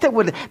connected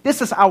with it.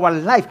 This is our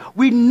life.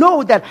 We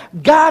know that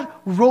God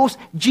rose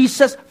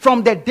Jesus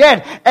from the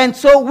dead. And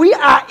so we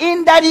are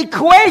in that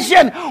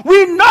equation.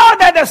 We know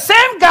that the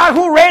same God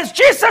who raised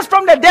Jesus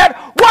from the dead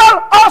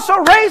will also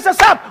raise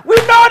us up. We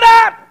know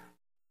that.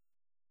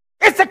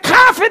 It's a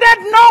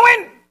confident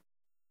knowing.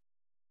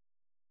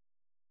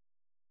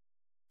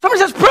 Somebody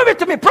says, prove it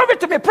to me.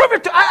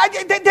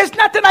 There's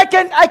nothing I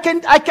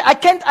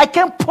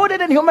can't put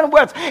it in human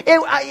words.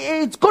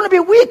 It's going to be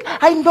weak.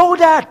 I know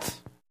that.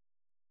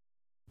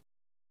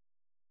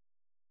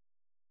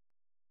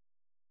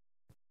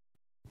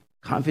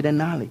 Confident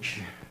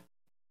knowledge.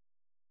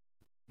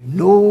 You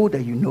know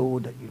that you know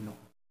that you know.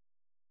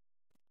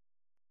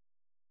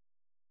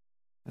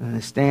 An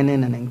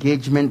understanding, an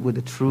engagement with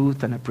the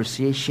truth, an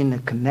appreciation, a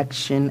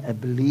connection, a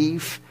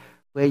belief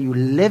where you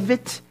live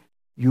it,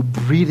 you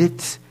breathe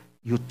it,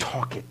 you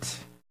talk it.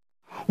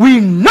 We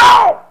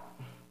know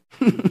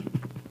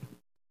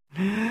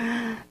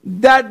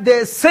that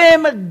the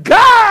same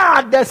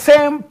God, the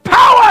same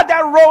power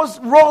that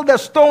rolled the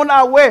stone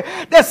away,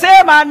 the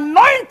same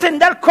anointing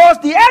that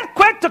caused the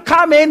earthquake to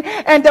come in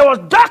and there was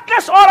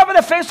darkness all over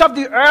the face of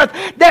the earth,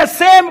 the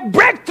same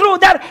breakthrough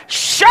that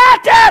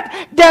shattered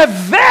the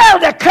veil,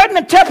 the curtain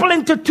the temple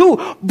into two,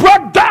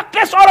 brought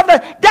darkness all over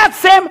that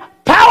same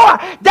power,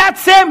 that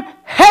same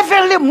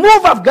heavenly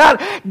move of God,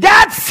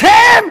 that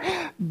same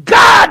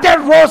God that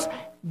rose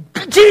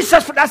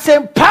Jesus, for that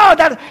same power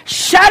that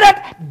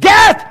shattered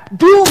death,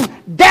 doom,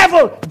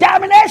 devil,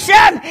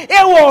 damnation,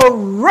 it will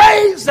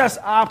raise us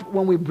up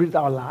when we breathe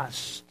our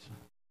last.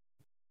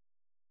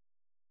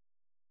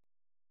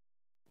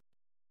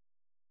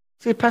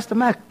 See, Pastor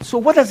Mac, so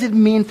what does it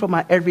mean for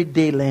my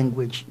everyday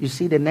language? You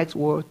see the next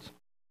word?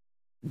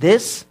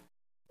 This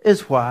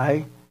is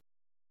why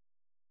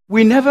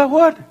we never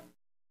what?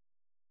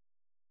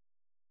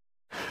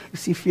 You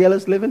see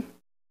fearless living?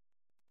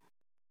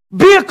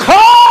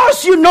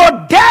 Because you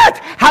know death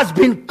has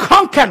been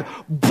conquered,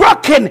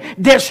 broken,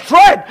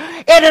 destroyed.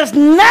 It is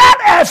not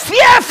a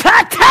fear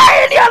factor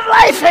in your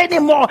life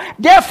anymore.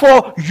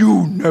 Therefore,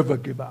 you never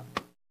give up.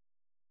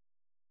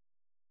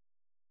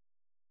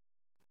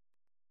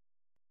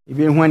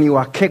 Even when you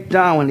are kicked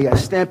down, when they are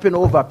stamping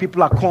over,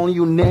 people are calling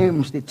you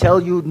names. They tell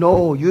you,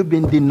 no, you've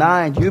been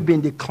denied, you've been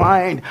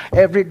declined.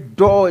 Every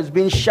door is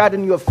being shut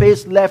in your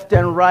face left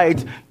and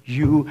right.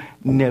 You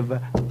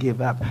never give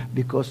up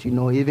because you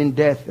know even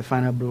death, the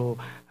final blow,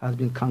 has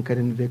been conquered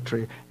in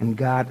victory. And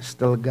God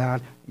still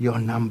got your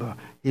number.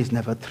 He's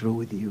never through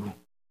with you.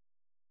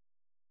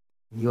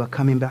 You are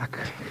coming back.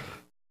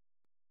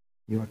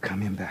 You are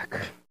coming back.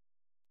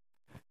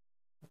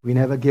 We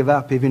never give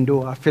up, even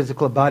though our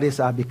physical bodies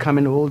are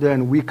becoming older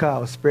and weaker.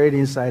 Our spirit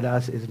inside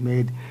us is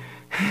made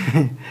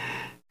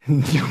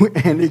new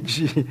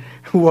energy.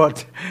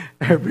 What?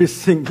 Every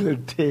single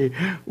day.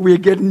 We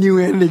get new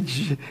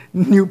energy,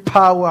 new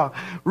power.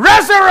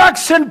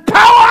 Resurrection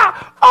power!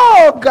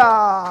 Oh,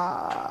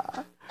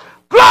 God!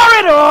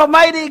 Glory to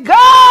Almighty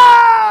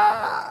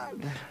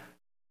God!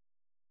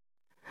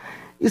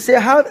 You say,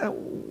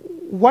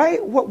 why?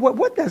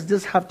 What does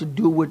this have to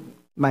do with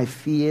my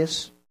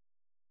fears?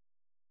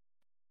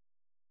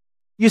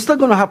 You're still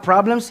going to have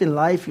problems in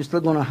life. You're still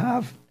going to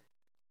have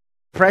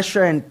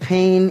pressure and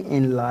pain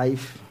in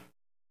life.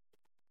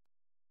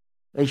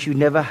 But you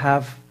never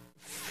have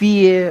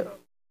fear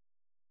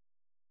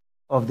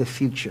of the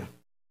future.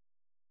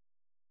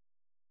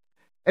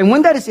 And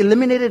when that is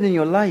eliminated in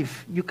your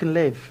life, you can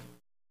live.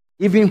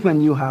 Even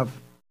when you have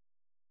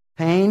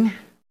pain,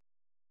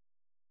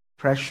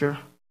 pressure,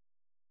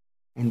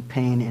 and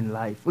pain in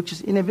life, which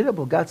is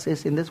inevitable. God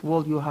says, in this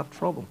world you have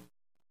trouble.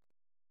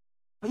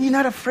 But you're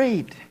not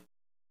afraid.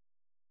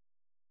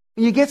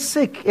 When you get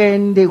sick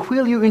and they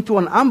wheel you into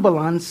an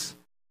ambulance,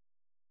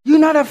 you're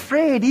not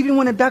afraid. Even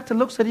when a doctor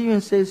looks at you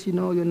and says, you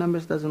know, your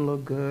numbers doesn't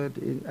look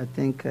good. I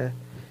think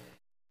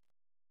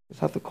just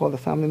have to call the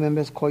family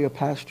members, call your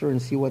pastor and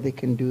see what they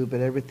can do.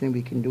 But everything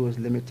we can do is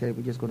limited.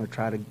 We're just going to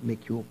try to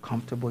make you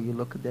comfortable. You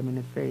look at them in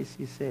the face.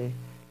 You say,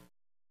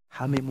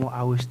 How many more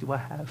hours do I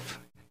have?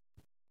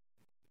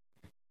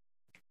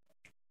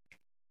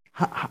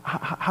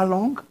 How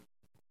long?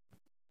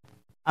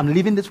 I'm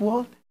leaving this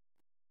world.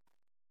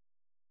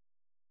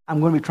 I'm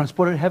going to be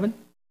transported to heaven.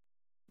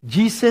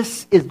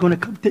 Jesus is going to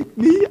come take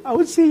me. I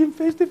will see him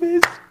face to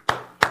face.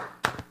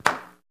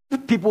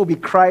 People will be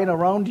crying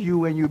around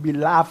you and you'll be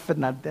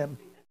laughing at them.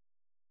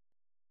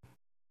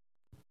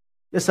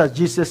 Just as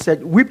Jesus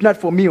said, weep not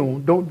for me,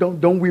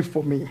 don't weep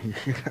for me.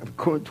 I'm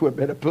going to a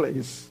better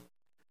place.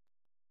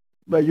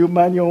 But you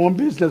mind your own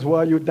business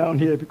while you're down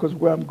here, because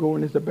where I'm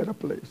going is a better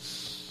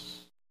place.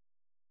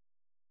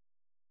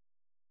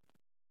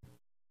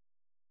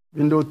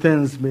 Even though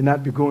things may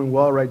not be going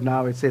well right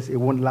now, it says it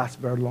won't last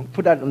very long.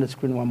 Put that on the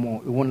screen one more.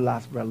 It won't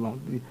last very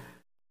long.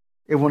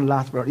 It won't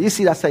last very long. You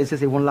see that side? It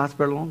says it won't last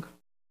very long.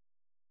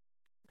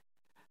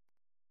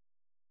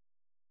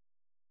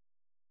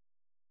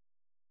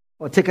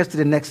 Or take us to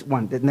the next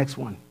one.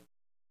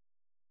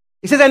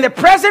 It says, and the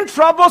present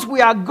troubles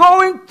we are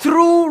going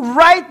through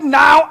right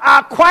now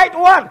are quite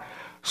what?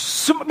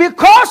 So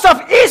because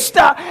of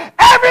Easter,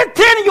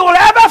 everything you'll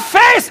ever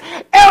face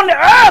on the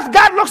earth,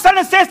 God looks at it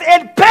and says,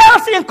 it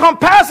pales in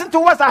comparison to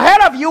what's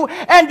ahead of you,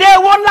 and they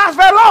won't last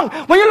very long.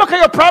 When you look at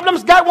your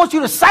problems, God wants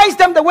you to size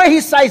them the way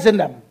He's sizing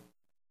them.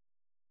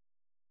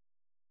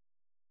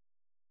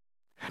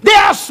 They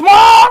are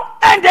small,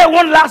 and they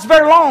won't last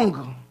very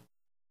long.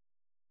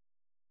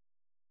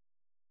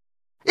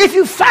 If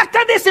you factor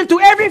this into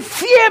every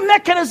fear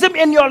mechanism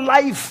in your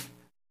life,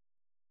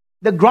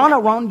 the ground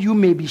around you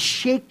may be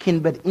shaking,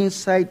 but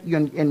inside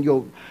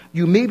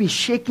you may be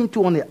shaking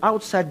too on the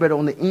outside, but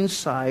on the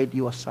inside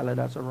you are solid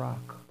as a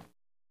rock.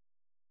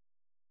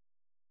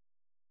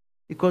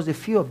 Because the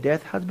fear of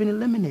death has been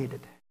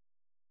eliminated.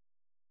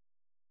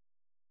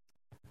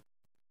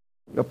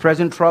 Your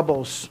present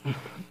troubles.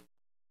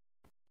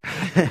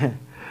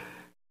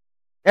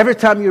 Every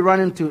time you run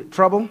into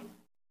trouble,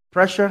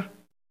 pressure,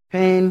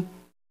 pain,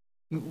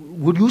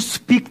 would you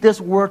speak this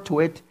word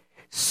to it?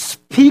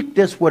 Speak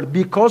this word.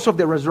 Because of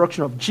the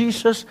resurrection of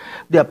Jesus,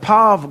 the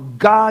power of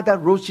God that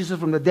rose Jesus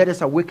from the dead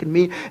has awakened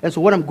me. And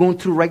so what I'm going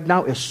through right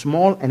now is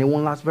small and it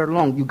won't last very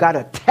long. You got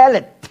to tell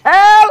it.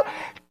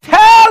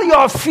 Tell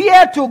your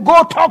fear to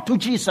go talk to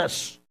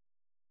Jesus.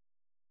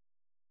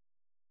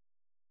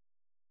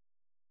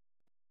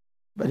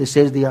 But it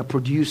says they are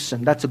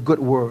producing. That's a good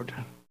word.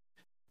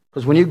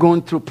 Because when you're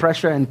going through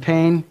pressure and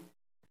pain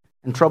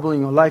and trouble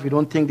in your life, you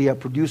don't think they are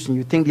producing.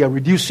 You think they are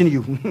reducing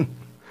you.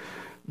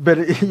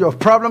 But your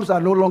problems are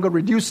no longer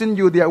reducing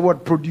you. They are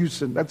what?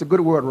 Producing. That's a good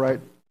word,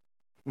 right?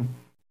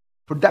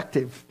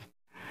 Productive.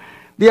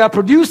 They are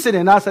producing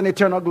in us an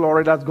eternal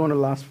glory that's going to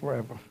last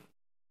forever.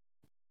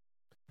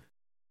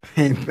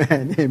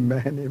 Amen,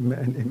 amen,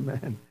 amen,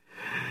 amen.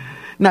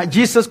 Now,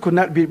 Jesus could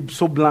not be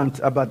so blunt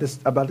about this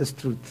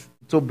truth.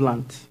 So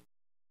blunt.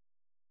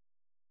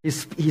 He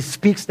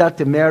speaks that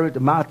to Mary, to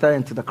Martha,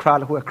 and to the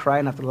crowd who are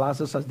crying after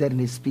Lazarus was dead, and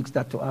he speaks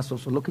that to us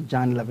also. Look at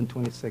John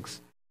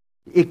 11:26.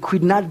 It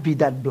could not be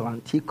that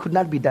blunt. He could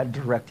not be that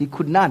direct. He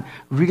could not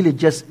really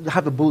just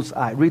have a bull's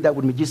eye. Read that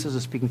with me. Jesus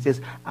is speaking. He says,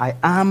 I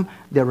am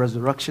the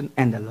resurrection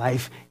and the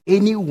life.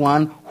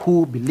 Anyone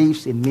who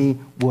believes in me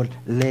will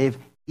live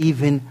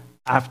even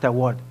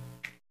afterward.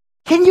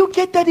 Can you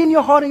get that in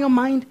your heart and your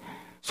mind?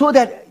 So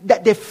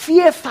that the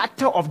fear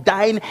factor of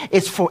dying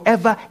is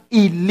forever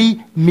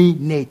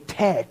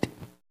eliminated.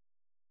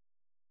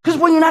 Because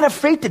when you're not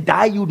afraid to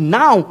die, you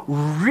now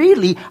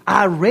really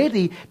are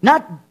ready,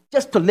 not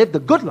just to live the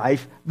good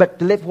life, but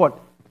to live what?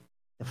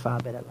 The far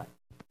better life.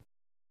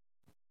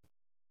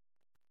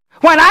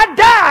 When I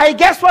die,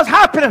 guess what's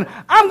happening?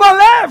 I'm going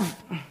to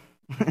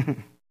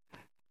live.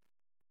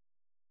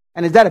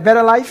 And is that a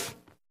better life?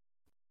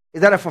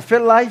 Is that a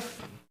fulfilled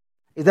life?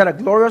 Is that a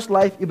glorious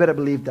life? You better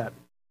believe that.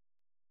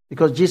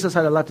 Because Jesus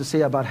had a lot to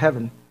say about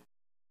heaven.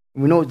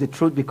 We know the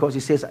truth because he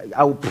says,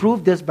 I will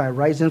prove this by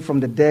rising from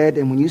the dead.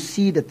 And when you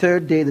see the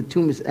third day, the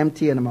tomb is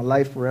empty and I'm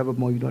alive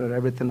forevermore, you know that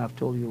everything I've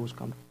told you will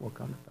come to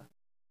pass.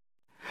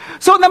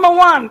 So number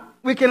one,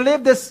 we can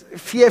live this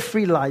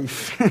fear-free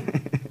life.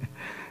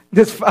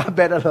 This far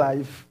better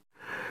life.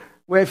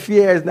 Where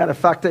fear is not a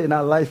factor in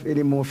our life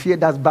anymore. Fear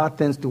does bad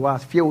things to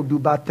us. Fear will do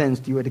bad things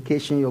to your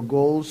education, your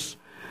goals,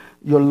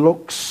 your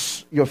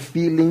looks, your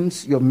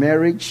feelings, your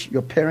marriage,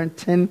 your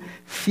parenting.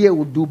 Fear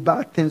will do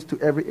bad things to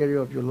every area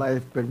of your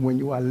life. But when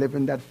you are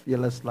living that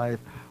fearless life,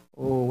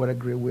 oh, what a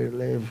great way to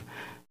live.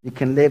 You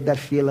can live that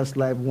fearless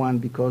life, one,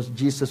 because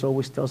Jesus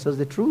always tells us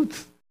the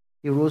truth.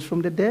 He rose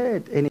from the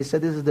dead. And he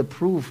said, this is the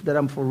proof that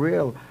I'm for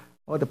real.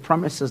 All the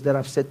promises that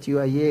I've said to you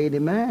are yea and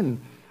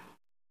amen.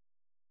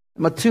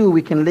 Number two,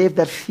 we can live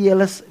that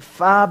fearless,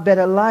 far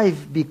better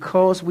life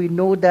because we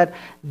know that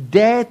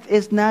death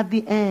is not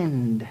the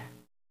end.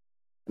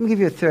 Let me give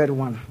you a third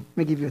one.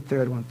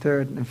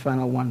 Third and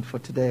final one for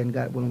today, and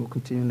God willing, we'll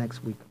continue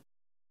next week.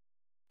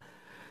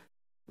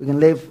 We can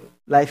live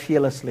life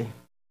fearlessly,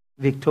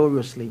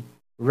 victoriously,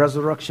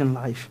 resurrection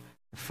life,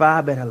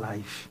 far better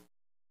life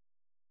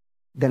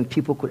than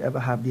people could ever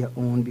have their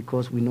own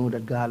because we know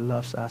that God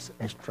loves us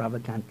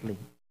extravagantly.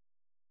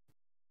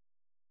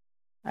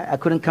 I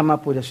couldn't come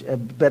up with a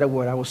better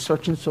word. I was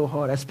searching so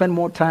hard. I spent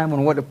more time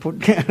on what to put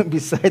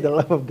beside the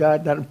love of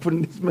God than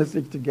putting this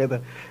message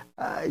together.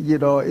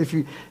 If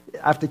you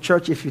after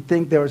church, if you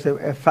think there is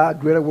a far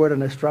greater word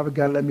than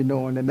extravagant, let me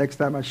know. And the next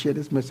time I share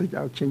this message,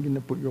 I'll change it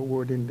and put your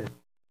word in there.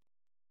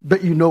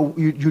 But you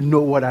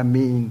know what I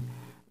mean.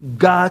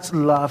 God's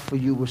love for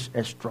you was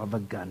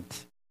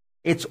extravagant.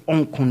 It's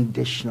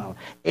unconditional.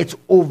 It's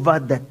over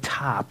the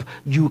top.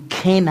 You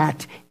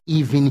cannot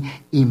even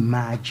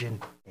imagine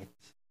it.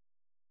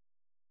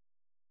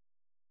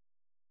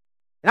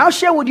 And I'll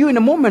share with you in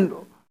a moment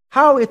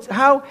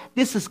how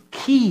this is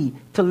key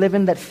to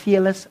living that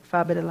fearless,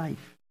 far better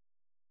life.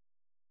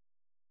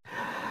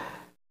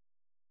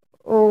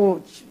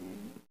 Oh,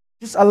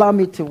 just allow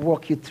me to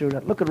walk you through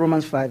that. Look at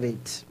Romans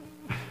 5:8.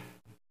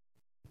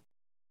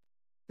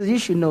 You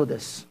should know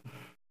this.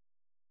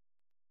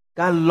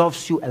 God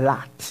loves you a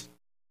lot.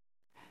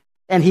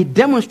 And he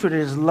demonstrated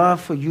his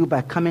love for you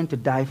by coming to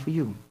die for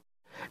you.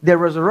 The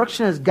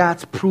resurrection is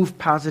God's proof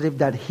positive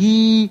that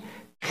he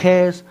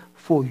cares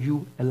for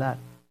you a lot.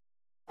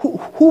 Who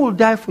will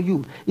die for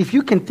you? If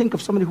you can think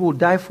of somebody who will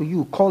die for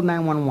you, call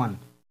 911.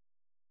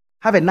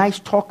 Have a nice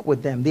talk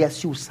with them. They are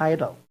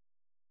suicidal.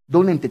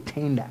 Don't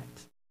entertain that.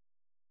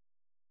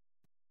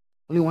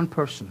 Only one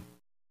person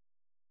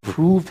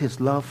proved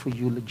his love for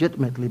you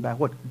legitimately by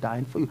what?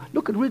 Dying for you.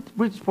 Read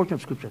this portion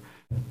of scripture.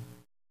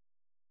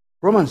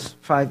 Romans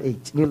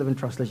 5:8, New Living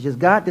Translation.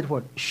 God did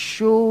what?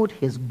 Showed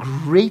his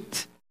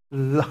great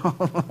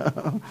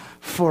love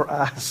for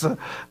us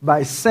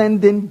by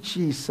sending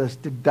Jesus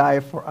to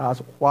die for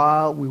us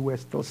while we were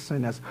still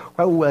sinners,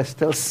 while we were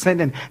still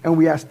sinning, and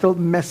we are still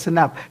messing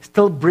up,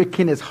 still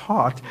breaking his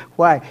heart.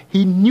 Why?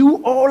 He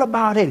knew all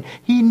about it.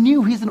 He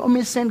knew he's an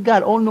omniscient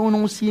God, all-knowing,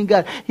 all-seeing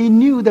God. He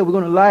knew that we're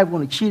going to lie, we're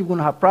going to cheat, we're going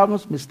to have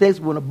problems, mistakes,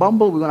 we're going to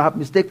bumble, we're going to have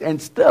mistakes,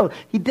 and still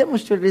he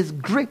demonstrated his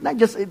great, not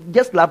just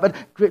love, but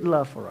great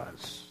love for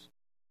us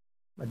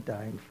by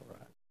dying for us.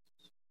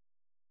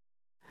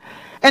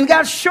 And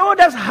God showed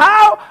us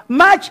how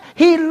much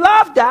he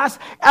loved us.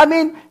 I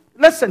mean,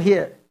 listen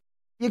here.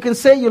 You can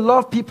say you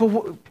love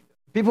people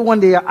when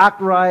they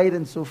act right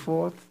and so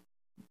forth,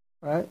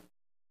 right?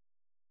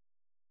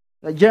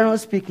 Like generally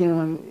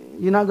speaking,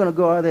 you're not going to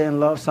go out there and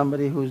love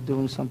somebody who's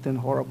doing something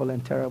horrible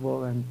and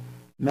terrible and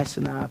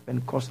messing up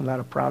and causing a lot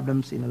of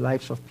problems in the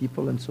lives of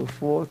people and so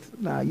forth.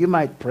 Now, you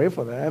might pray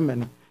for them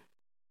and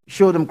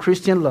show them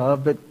Christian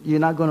love, but you're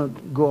not going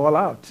to go all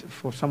out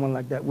for someone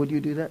like that. Would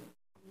you do that?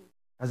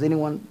 Has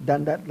anyone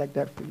done that like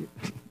that for you?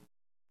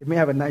 They may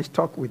have a nice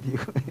talk with you.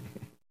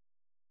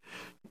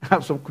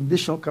 Have some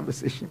conditional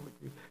conversation with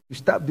you. You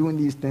stop doing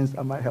these things,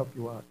 I might help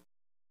you out.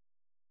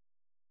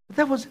 But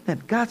that wasn't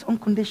it. God's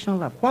unconditional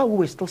love. While we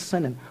were still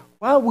sinning,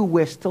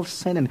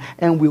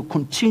 and we'll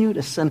continue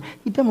to sin,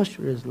 he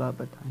demonstrated his love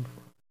by dying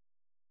for us.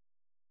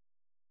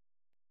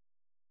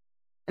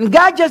 And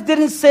God just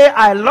didn't say,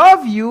 I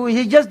love you.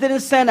 He just didn't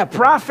send a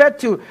prophet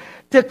to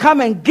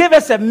come and give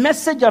us a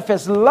message of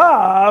his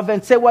love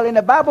and say, well, in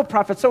the Bible,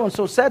 prophet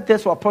so-and-so said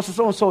this, or apostle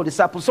so-and-so,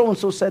 disciple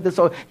so-and-so said this,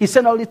 or he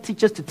sent all these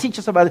teachers to teach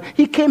us about it.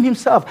 He came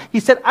himself.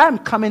 He said, I'm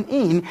coming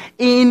in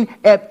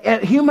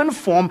a human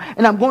form,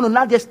 and I'm going to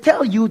not just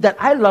tell you that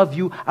I love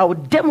you, I will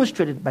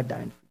demonstrate it by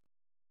dying for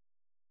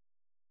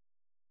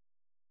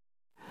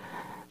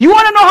you. You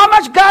want to know how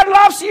much God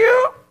loves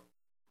you?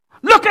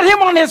 Look at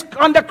him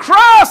on the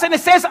cross, and it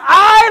says,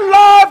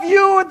 I love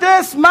you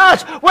this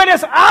much. With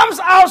his arms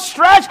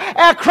outstretched,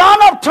 a crown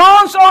of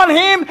thorns on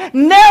him,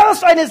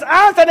 nails in his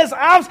hands and his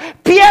arms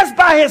pierced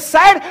by his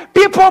side,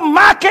 people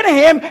mocking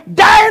him,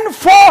 dying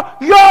for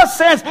your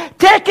sins,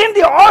 taking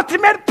the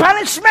ultimate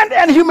punishment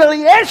and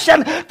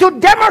humiliation to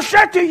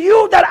demonstrate to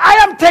you that I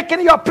am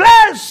taking your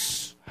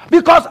place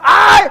because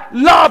I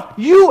love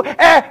you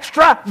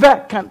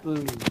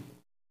extravagantly.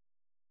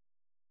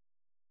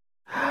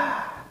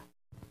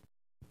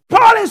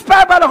 Paul,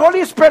 inspired by the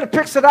Holy Spirit,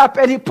 picks it up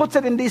and he puts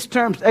it in these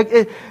terms.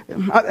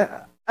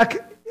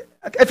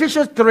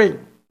 Ephesians 3,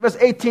 verse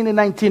 18 and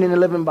 19 in the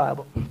Living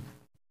Bible.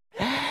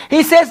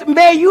 He says,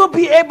 may you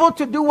be able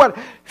to do what?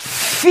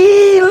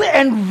 Feel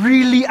and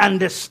really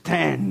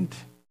understand.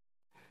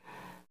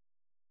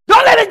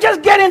 Don't let it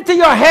just get into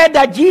your head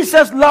that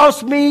Jesus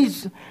loves me,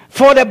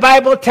 for the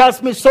Bible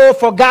tells me so,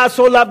 for God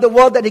so loved the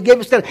world that he gave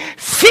his son.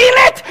 Feel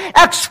it,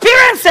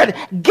 experience it,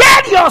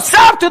 get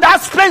yourself to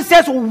that place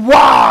that says,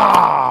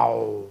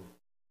 wow.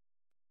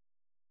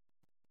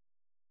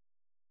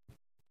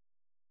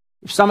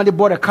 If somebody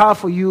bought a car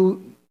for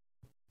you,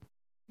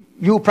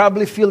 you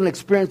probably feel and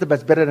experience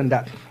that's better than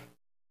that.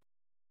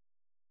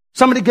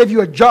 Somebody gave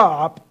you a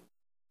job,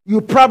 you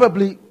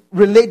probably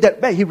relate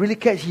that, man, he really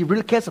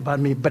cares about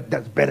me, but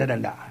that's better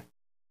than that.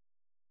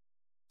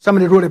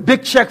 Somebody wrote a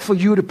big check for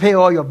you to pay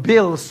all your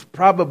bills.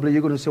 Probably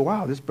you're going to say,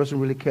 wow, this person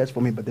really cares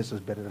for me, but this is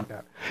better than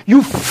that.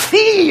 You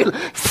feel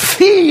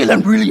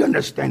and really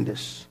understand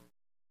this.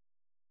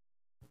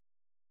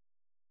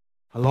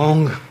 How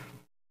long,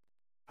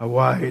 how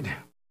wide,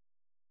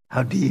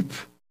 how deep,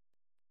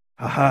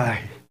 how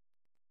high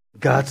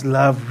God's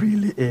love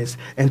really is.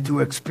 And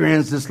to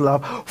experience this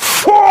love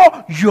for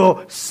for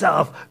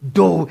yourself.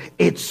 Though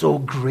it's so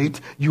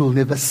great, you'll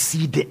never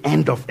see the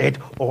end of it,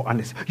 or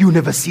honest. You'll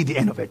never see the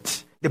end of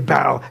it. The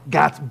barrel,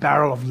 God's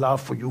barrel of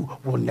love for you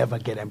will never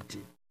get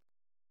empty.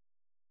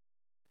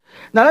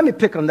 Now let me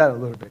pick on that a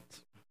little bit.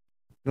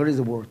 Notice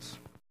the words.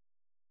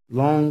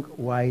 Long,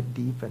 wide,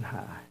 deep, and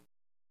high.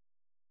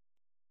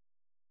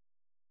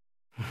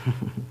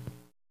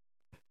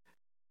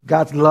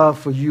 God's love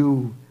for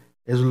you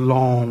is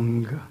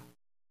long.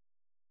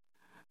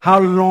 How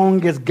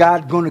long is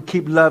God going to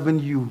keep loving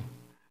you?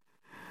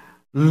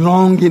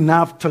 Long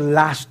enough to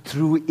last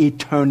through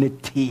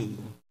eternity.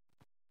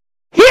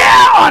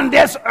 Here on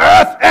this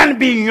earth and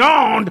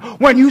beyond,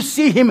 when you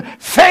see him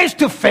face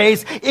to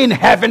face in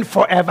heaven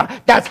forever.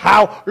 That's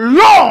how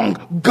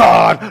long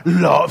God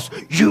loves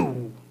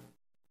you.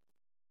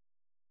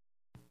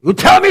 You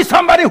tell me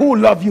somebody who will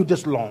love you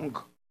this long.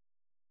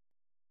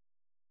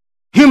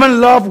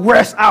 Human love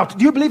wears out.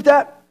 Do you believe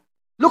that?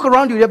 Look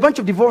around you. There are a bunch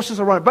of divorces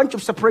around, a bunch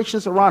of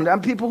separations around.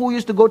 And people who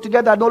used to go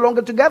together are no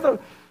longer together.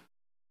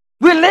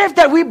 We live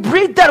that, we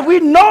breathe that,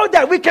 we know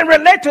that, we can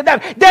relate to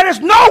that. There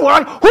is no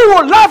one who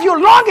will love you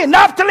long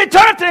enough till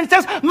eternity and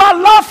says, my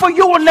love for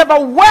you will never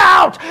wear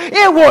out.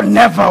 It will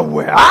never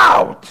wear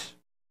out.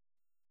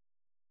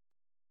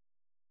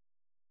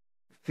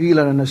 Feel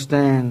and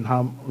understand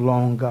how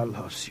long God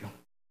loves you.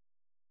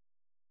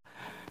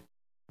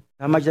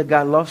 How much that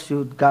God loves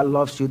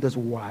you this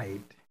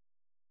wide.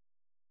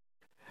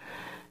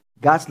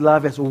 God's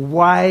love is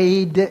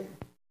wide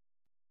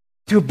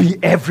to be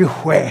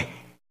everywhere.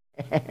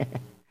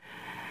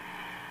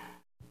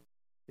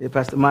 Hey,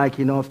 Pastor Mike,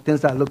 if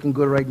things are looking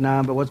good right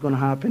now, but what's going to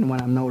happen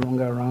when I'm no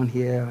longer around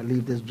here? I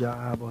leave this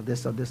job, or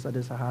this will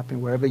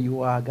happen. Wherever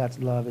you are, God's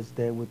love is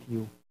there with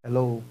you.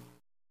 Hello,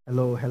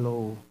 hello,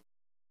 hello.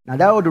 Now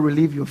that would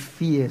relieve your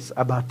fears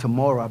about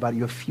tomorrow, about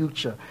your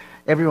future.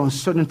 Every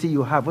uncertainty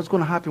you have. What's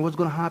going to happen? What's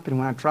going to happen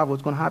when I travel?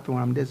 What's going to happen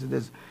when I'm this?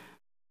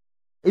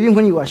 Even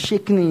when you are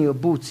shaking in your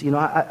boots,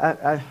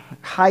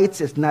 heights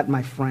is not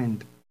my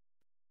friend.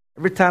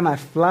 Every time I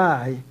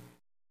fly,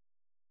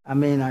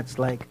 it's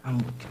like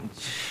I'm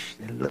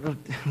a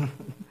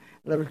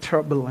little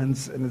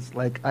turbulence, and it's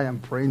like I am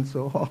praying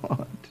so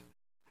hard.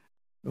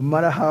 No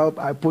matter how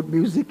I put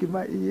music in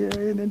my ear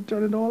and then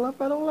turn it all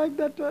up, I don't like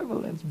that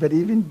turbulence. But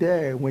even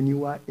there, when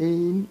you are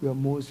in your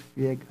most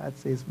fear, God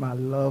says, my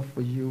love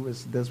for you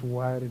is this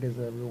wide, it is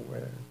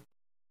everywhere.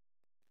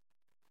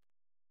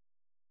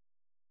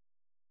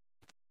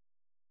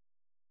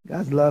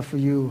 God's love for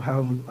you,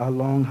 how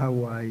long, how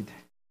wide.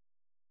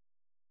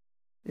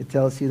 It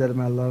tells you that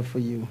my love for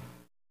you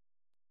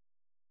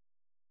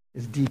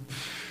is deep.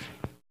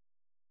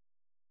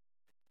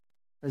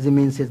 Doesn't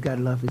mean it says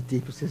God's love is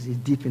deep. It says it's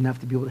deep enough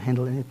to be able to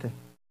handle anything.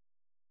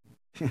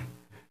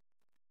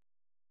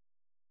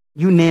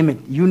 You name it.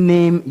 You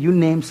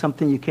name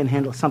something you can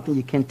handle, something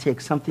you can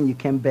take, something you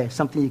can bear,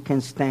 something you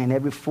can stand.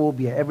 Every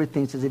phobia,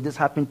 everything says, if this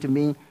happened to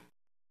me,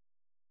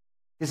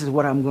 this is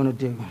what I'm going to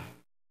do.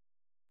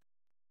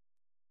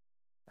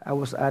 I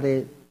was at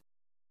a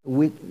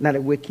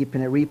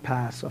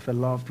repast of a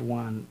loved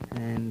one,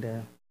 and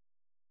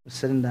was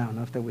sitting down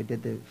after we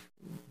did the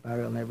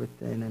burial and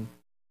everything, and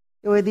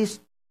there were these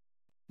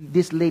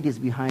ladies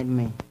behind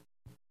me.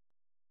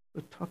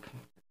 We're talking.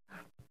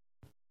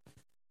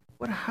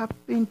 What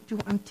happened to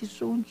Auntie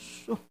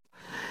so-and-so?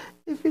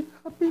 If it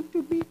happened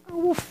to me, I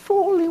would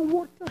fall in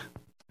water.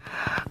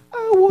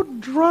 I would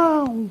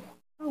drown.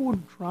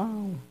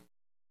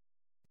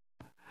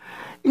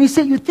 And he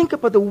said, you think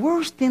about the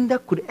worst thing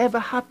that could ever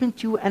happen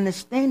to you,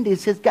 understand it.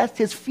 It says, God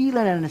says, feel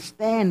and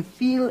understand,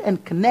 feel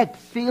and connect,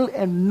 feel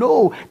and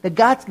know that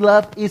God's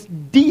love is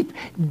deep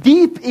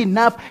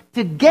enough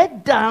to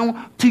get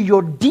down to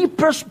your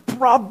deepest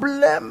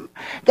problem.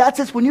 God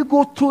says, when you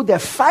go through the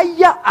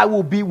fire, I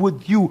will be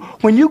with you.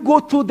 When you go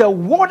through the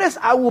waters,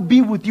 I will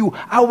be with you.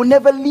 I will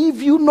never leave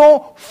you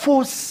nor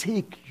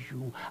forsake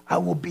you. I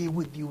will be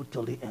with you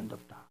till the end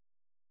of time.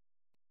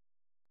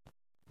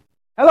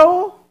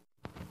 Hello?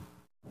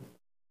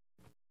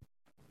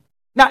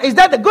 Now, is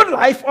that the good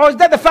life, or is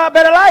that the far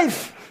better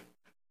life?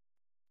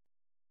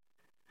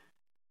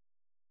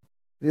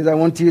 Because I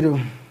want you to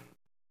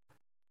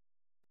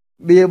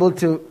be able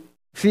to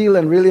feel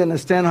and really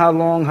understand how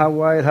long, how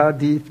wide, how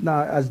deep.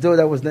 Now, as though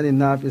that was not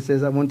enough, it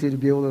says, I want you to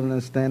be able to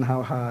understand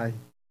how high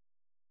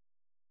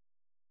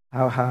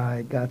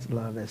God's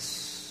love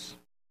is.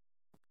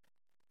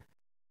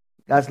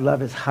 God's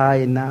love is high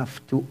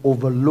enough to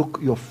overlook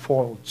your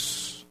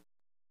faults.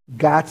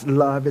 God's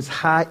love is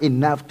high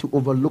enough to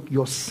overlook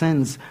your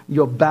sins,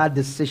 your bad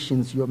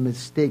decisions, your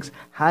mistakes,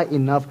 high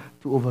enough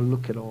to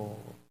overlook it all.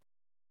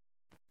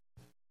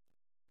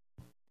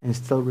 And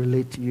still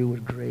relate to you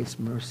with grace,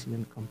 mercy,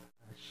 and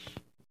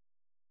compassion.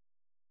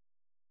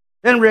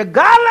 And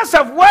regardless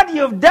of what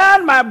you've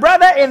done, my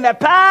brother, in the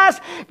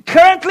past,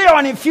 currently, or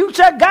in the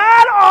future,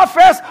 God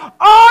offers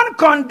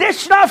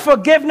unconditional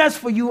forgiveness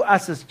for you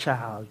as his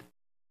child.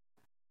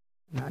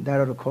 Now,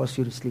 that ought to cause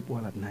you to sleep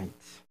well at night.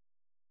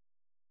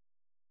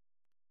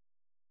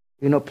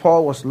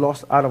 Paul was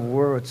lost out of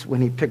words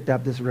when he picked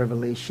up this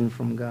revelation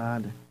from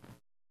God.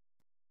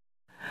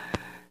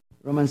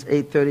 Romans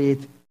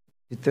 8:38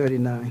 to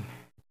 39.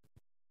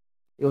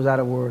 It was out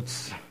of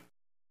words.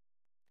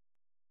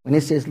 When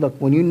it says, look,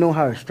 when you know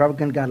how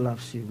extravagant God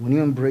loves you, when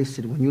you embrace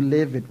it, when you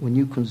live it, when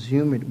you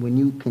consume it, when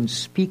you can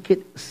speak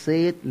it,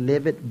 say it,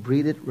 live it,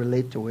 breathe it,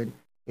 relate to it,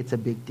 it's a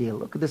big deal.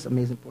 Look at this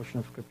amazing portion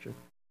of Scripture.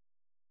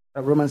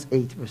 Romans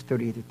 8, verse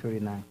 38 to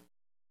 39.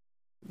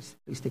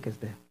 Please take us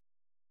there.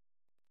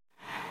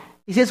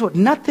 He says, what?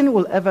 Nothing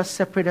will ever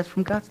separate us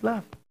from God's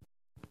love.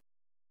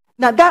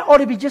 Now, that ought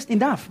to be just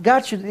enough.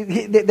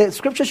 The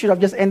Scripture should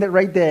have just ended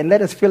right there and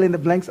let us fill in the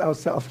blanks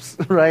ourselves,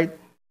 right?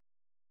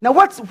 Now,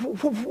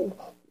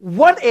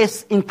 what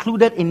is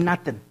included in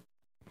nothing?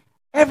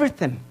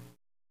 Everything.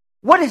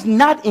 What is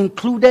not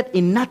included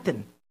in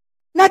nothing?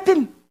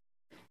 Nothing.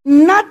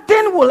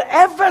 Nothing will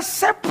ever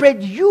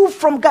separate you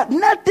from God.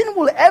 Nothing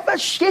will ever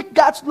shake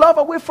God's love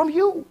away from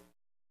you.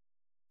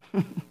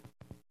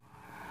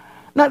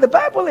 Now, the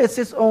Bible is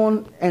its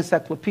own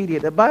encyclopedia.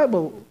 The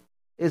Bible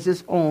is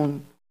its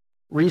own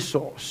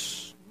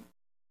resource.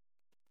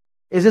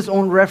 It's its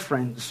own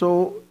reference.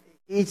 So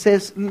it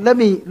says, let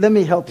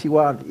me help you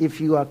out.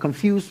 If you are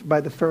confused by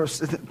the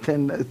first,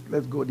 then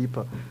let's go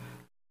deeper.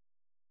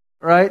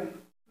 Right?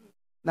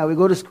 Now we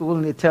go to school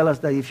and they tell us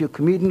that if you're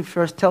commuting,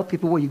 first tell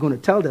people what you're going to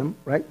tell them,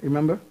 right?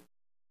 Remember?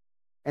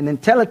 And then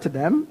tell it to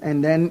them,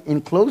 and then in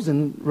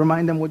closing,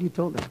 remind them what you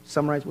told them.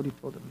 Summarize what you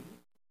told them.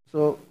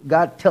 So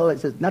God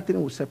says,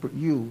 nothing will separate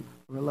you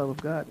from the love of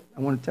God.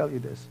 I want to tell you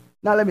this.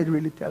 Now let me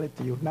really tell it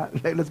to you. Now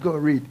let's go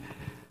and read.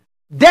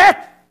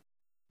 Death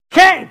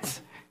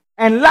can't,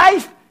 and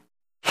life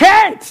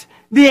can't.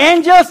 The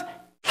angels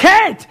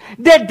can't.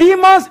 The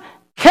demons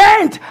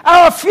can't.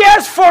 Our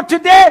fears for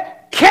today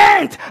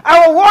can't.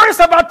 Our worries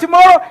about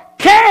tomorrow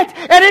can't.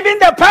 And even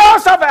the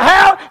powers of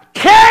hell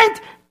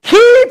can't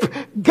keep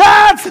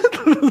God's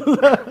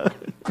love.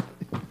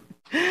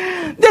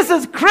 This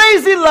is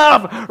crazy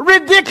love,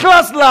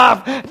 ridiculous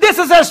love. This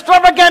is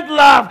extravagant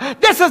love.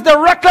 This is the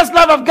reckless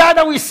love of God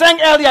that we sang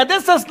earlier.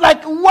 This is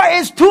like, what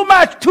is too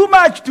much.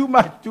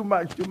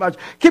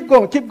 Keep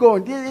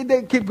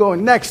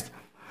going. Next.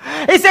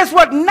 It says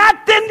what?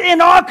 Nothing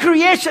in all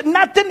creation,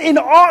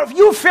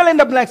 you fill in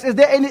the blanks. Is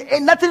there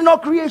nothing in all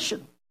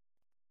creation?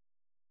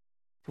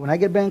 When I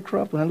get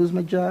bankrupt, when I lose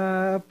my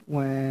job,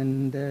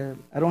 when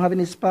I don't have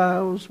any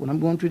spouse, when I'm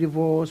going through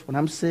divorce, when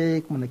I'm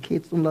sick, when the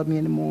kids don't love me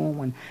anymore,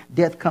 when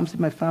death comes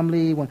to my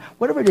family, when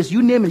whatever it is,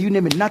 you name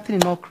it, nothing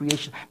in all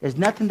creation. There's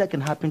nothing that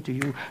can happen to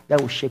you that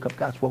will shake up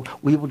God's will.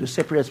 We're able to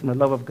separate us from the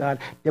love of God,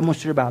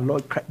 demonstrated by our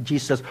Lord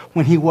Jesus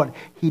when He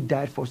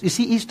died for us. You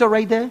see Easter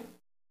right there?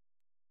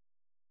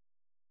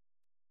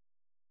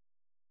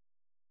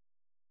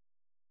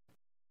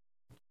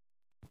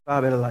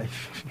 Far better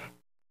life.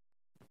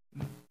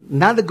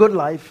 Not the good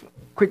life.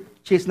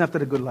 Quit chasing after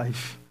the good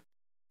life.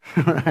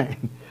 Right?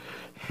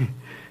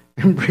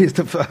 Embrace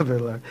the far better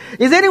life.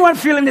 Is anyone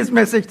feeling this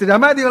message today?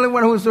 Am I the only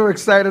one who's so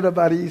excited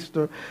about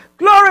Easter?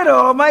 Glory to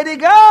Almighty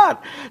God.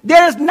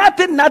 There is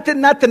nothing, nada,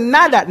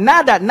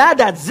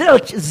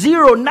 zilch,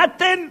 zero,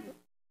 nothing.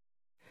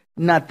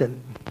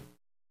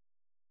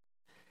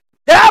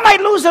 That I might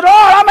lose it all.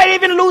 I might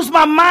even lose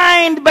my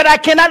mind, but I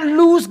cannot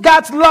lose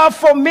God's love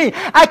for me.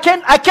 I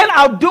can't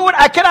outdo it.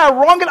 I can't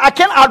outwrong it. I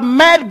can't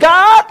outmad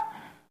God.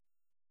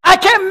 I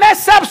can't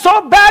mess up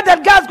so bad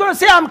that God's going to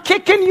say, I'm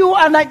kicking you,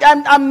 and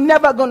I'm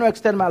never going to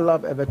extend my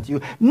love ever to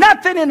you.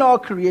 Nothing in all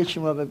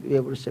creation will ever be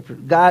able to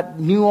separate. God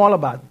knew all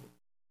about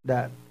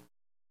that.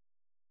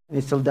 And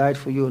He still died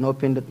for you and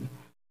opened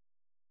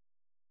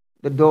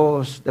the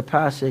doors, the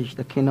passage,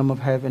 the kingdom of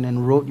heaven,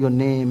 and wrote your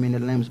name in the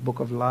Lamb's book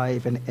of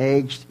life and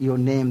etched your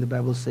name, the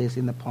Bible says,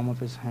 in the palm of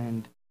His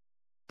hand,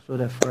 so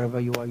that forever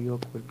you are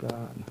yoked with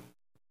God.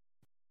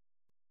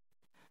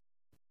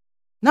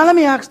 Now let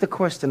me ask the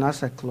question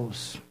as I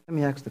close. Let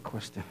me ask the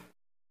question.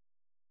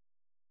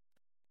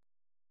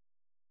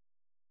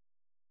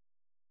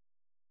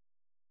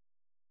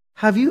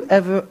 Have you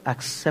ever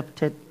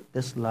accepted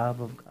this love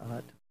of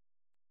God?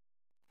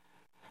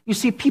 You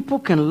see, people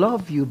can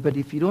love you, but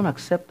if you don't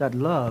accept that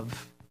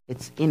love,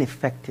 it's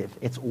ineffective.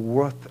 It's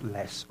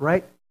worthless,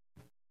 right?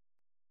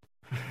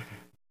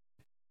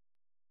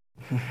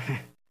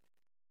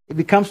 It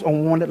becomes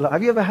unwanted love.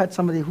 Have you ever had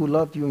somebody who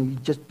loved you and you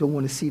just don't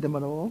want to see them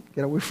at all?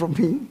 Get away from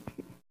me.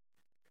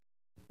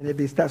 And if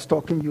they start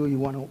stalking you, you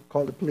want to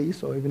call the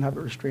police or even have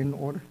a restraining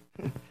order.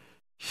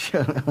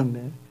 Shut up,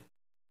 man.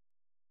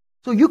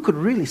 So you could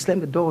really slam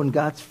the door in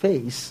God's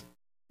face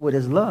with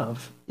His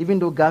love, even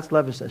though God's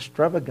love is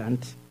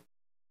extravagant,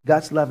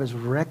 God's love is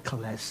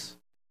reckless.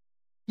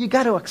 You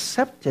got to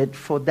accept it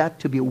for that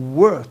to be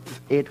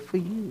worth it for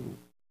you.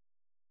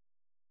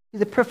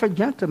 He's a perfect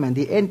gentleman.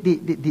 The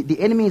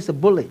enemy is a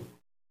bully.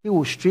 He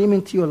will stream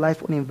into your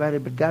life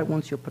uninvited, but God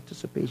wants your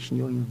participation,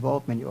 your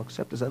involvement, your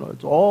acceptance.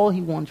 It's all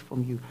He wants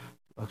from you.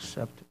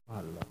 Accept my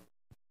love.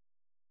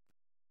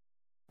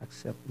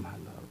 Accept my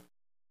love.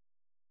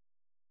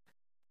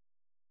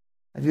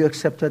 Have you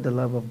accepted the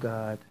love of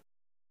God?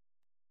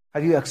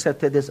 Have you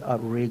accepted this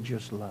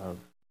outrageous love?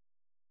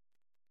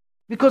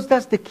 Because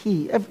that's the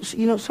key.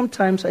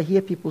 Sometimes I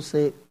hear people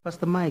say,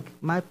 Pastor Mike,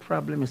 my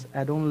problem is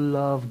I don't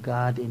love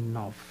God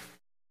enough.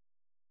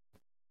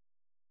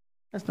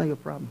 That's not your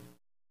problem.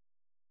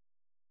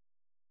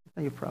 That's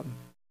not your problem.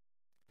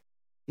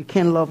 You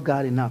can't love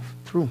God enough.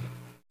 True.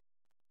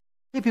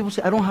 I hear people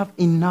say, I don't have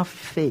enough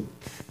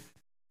faith.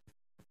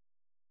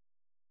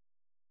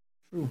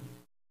 True.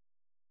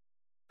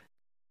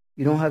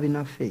 You don't have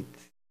enough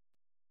faith.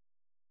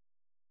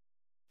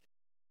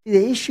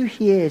 The issue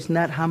here is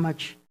not how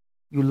much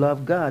you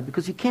love God,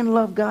 because you can't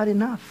love God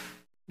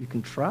enough. You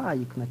can try,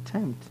 you can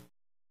attempt.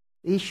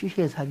 The issue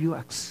here is, have you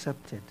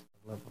accepted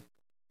the love of God?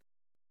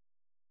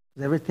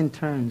 Because everything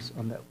turns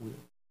on that wheel.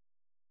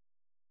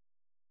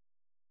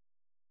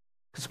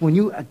 Because when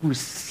you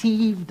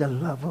receive the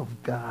love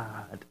of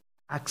God,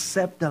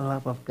 accept the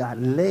love of God,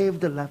 live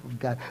the love of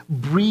God,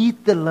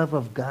 breathe the love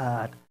of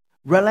God,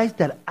 realize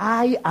that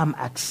I am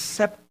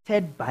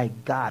accepted by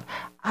God.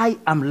 I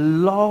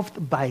am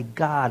loved by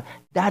God.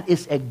 That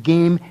is a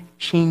game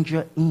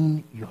changer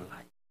in your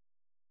life.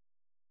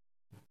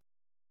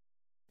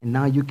 And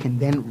now you can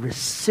then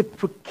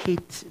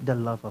reciprocate the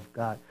love of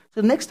God.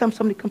 So next time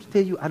somebody comes to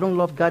tell you, I don't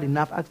love God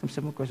enough, ask them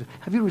simple question.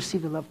 Have you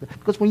received the love of God?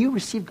 Because when you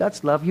receive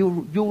God's love, you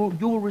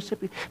will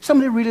reciprocate. If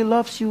somebody really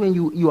loves you and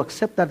you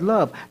accept that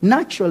love,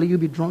 naturally you'll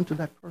be drawn to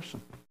that person.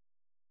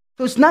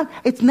 So it's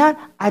not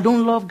I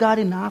don't love God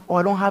enough or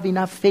I don't have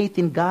enough faith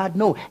in God.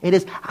 No, it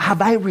is, have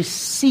I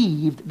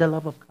received the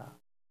love of God?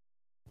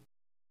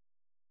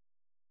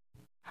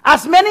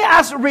 As many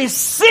as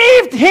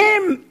received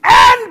him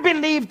and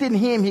believed in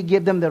him, he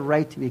gave them the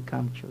right to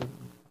become children.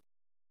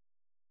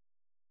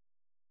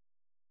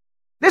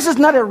 This is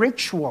not a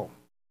ritual.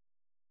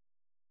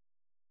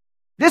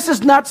 This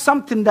is not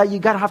something that you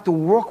got to have to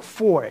work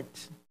for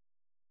it.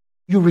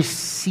 You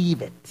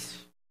receive it.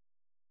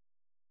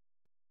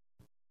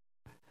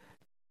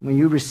 When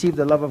you receive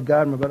the love of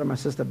God, my brother, my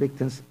sister, big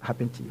things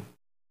happen to you.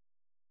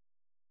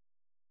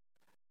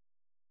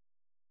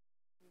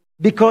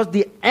 Because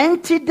the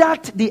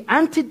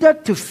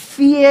antidote to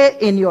fear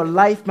in your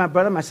life, my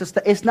brother, my sister,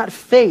 is not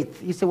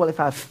faith. You say, well, if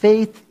I have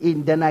faith,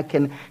 then I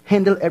can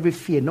handle every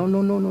fear.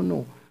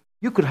 No.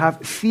 You could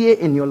have fear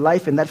in your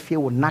life and that fear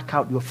will knock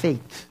out your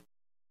faith.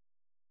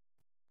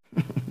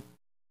 The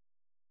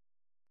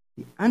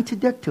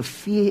antidote to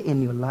fear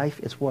in your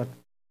life is what?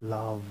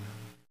 Love.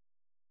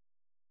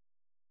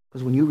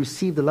 Because when you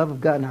receive the love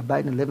of God and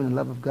abide and live in the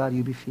love of God,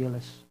 you'll be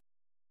fearless.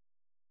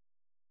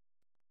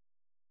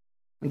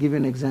 I'll give you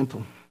an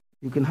example.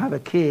 You can have a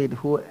kid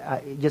who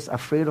is just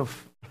afraid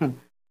of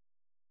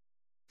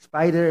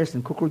spiders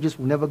and cockroaches,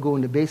 will never go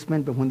in the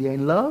basement, but when they're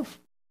in love,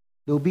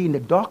 they'll be in the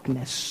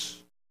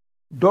darkness.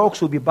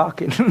 Dogs will be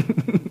barking.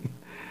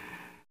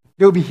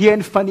 They'll be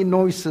hearing funny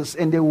noises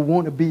and they will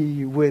want to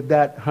be with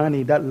that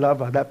honey, that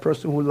lover, that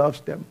person who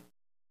loves them.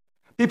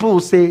 People will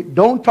say,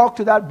 don't talk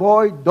to that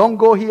boy, don't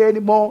go here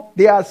anymore.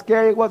 They are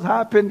scared. What's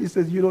happened? He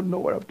says, you don't know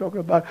what I'm talking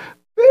about.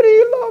 But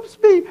he loves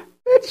me.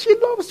 And she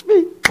loves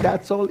me.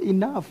 That's all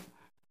enough.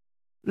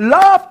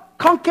 Love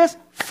conquers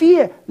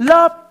fear.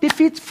 Love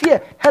defeats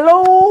fear.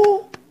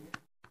 Hello?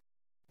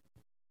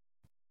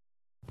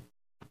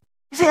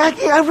 You say,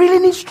 I really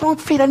need strong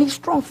faith. I need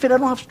strong faith. I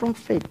don't have strong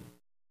faith.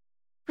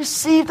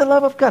 Receive the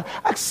love of God.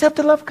 Accept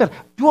the love of God.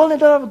 Dwell in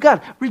the love of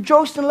God.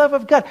 Rejoice in the love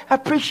of God.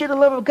 Appreciate the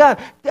love of God.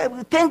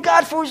 Thank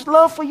God for his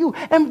love for you.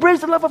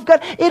 Embrace the love of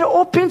God. It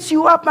opens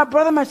you up, my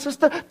brother, my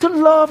sister, to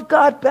love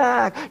God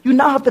back. You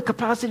now have the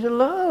capacity to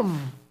love.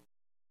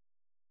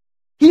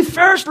 He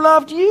first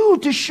loved you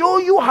to show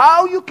you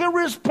how you can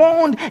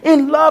respond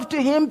in love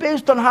to him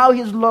based on how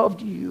he's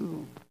loved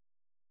you.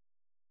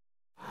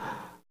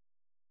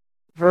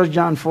 1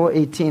 John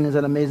 4:18 is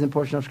an amazing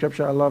portion of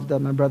scripture. I love that.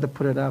 My brother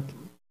put it up.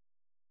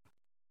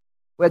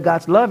 Where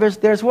God's love is,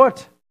 there's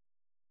what?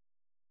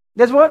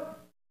 There's what?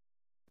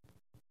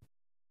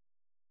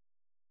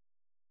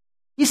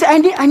 He said,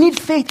 I need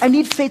faith. I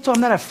need faith so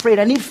I'm not afraid.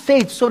 I need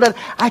faith so that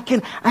I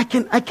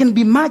can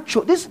be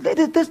macho. This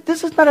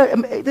is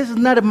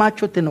not a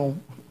macho thing, no.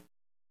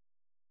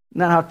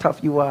 Not how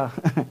tough you are.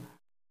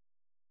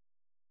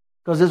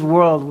 Because this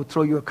world will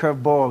throw you a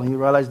curveball and you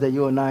realize that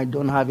you and I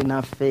don't have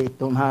enough faith,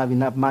 don't have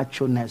enough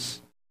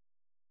macho-ness.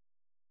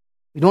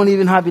 We don't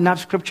even have enough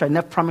scripture,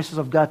 enough promises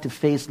of God to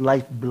face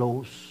life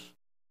blows.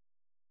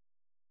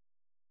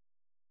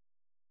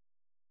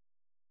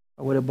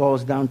 But what it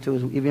boils down to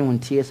is even when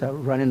tears are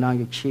running down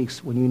your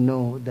cheeks, when you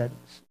know that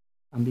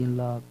I'm being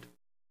loved.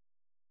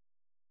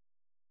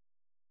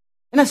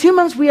 And as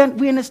humans, we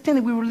understand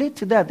it, we relate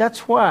to that.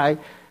 That's why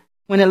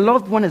when a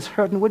loved one is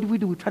hurt, what do?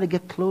 We try to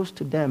get close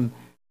to them.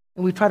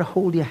 And we try to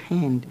hold their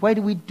hand. Why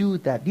do we do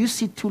that? Do you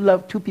see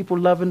two people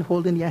loving,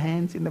 holding their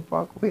hands in the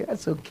parkway?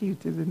 That's so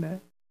cute, isn't that?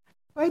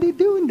 Why are they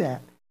doing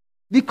that?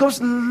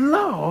 Because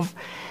love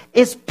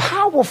is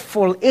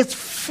powerful, it's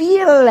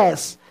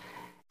fearless,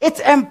 it's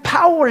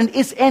empowering,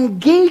 it's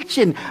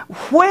engaging.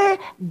 Where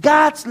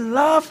God's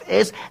love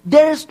is,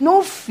 there is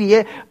no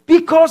fear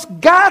because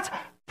God's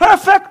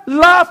perfect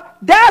love,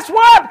 that's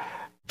what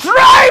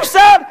drives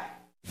out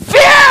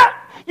fear.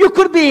 You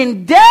could be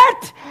in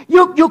debt.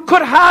 You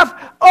could have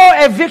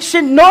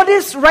eviction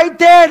notice right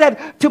there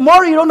that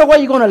tomorrow you don't know where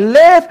you're going to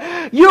live.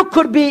 You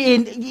could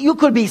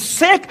be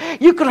sick.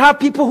 You could have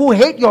people who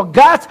hate your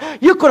guts.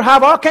 You could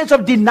have all kinds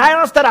of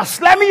denials that are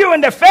slamming you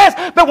in the face.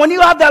 But when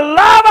you have the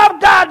love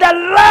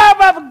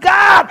of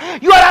God,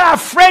 you are not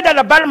afraid that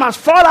the battle must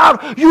fall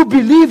out. You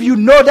believe, you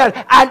know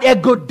that, and a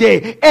good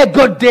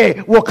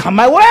day will come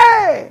my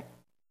way.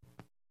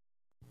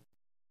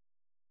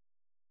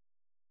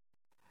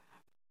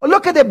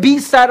 Look at the B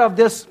side of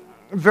this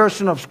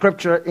version of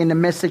scripture in the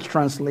Message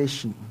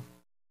translation.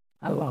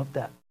 I love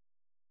that.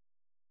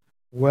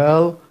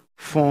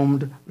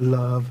 Well-formed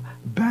love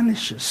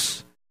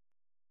banishes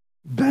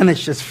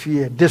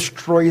fear,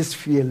 destroys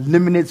fear,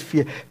 eliminates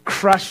fear,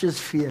 crushes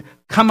fear.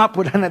 Come up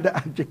with another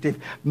adjective.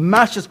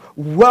 Matches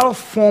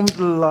well-formed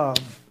love.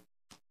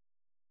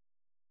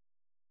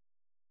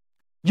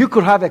 You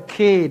could have a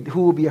kid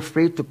who will be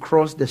afraid to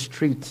cross the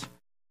street,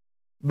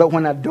 but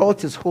when an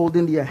adult is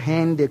holding their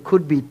hand, there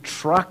could be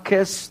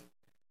truckers,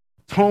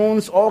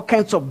 tones, all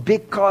kinds of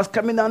big cars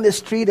coming down the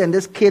street, and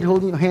this kid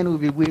holding your hand will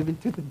be waving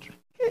to the drink.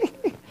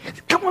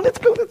 Come on, let's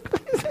go.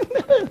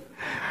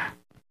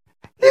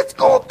 Let's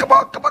go. Come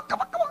on.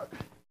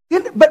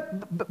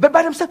 But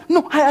by themselves,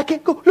 no, I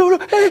can't go. No,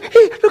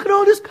 hey, look at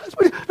all these cars.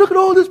 Look at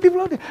all these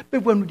people out there.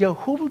 But when they're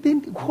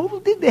holding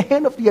the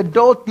hand of the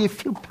adult, they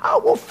feel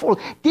powerful.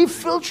 They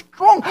feel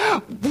strong.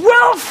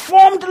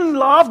 Well-formed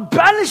love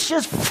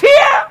banishes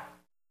fear.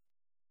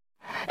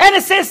 And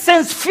it says,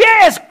 since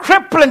fear is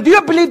crippling, do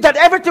you believe that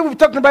everything we're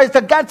talking about is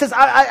that God says,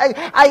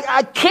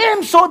 I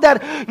came so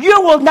that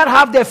you will not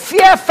have the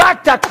fear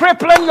factor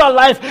crippling your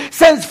life.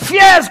 Since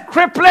fear is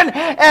crippling,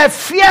 a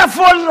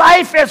fearful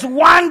life is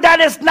one that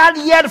is not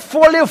yet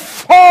fully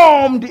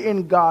formed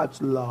in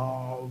God's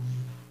love.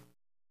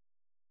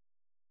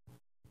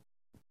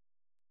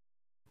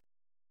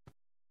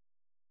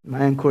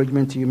 My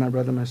encouragement to you, my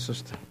brother, my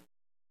sister,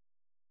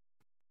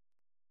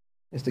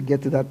 is to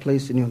get to that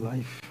place in your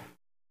life.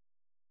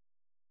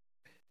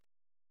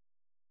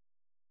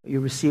 You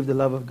receive the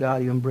love of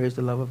God. You embrace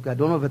the love of God.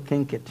 Don't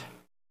overthink it.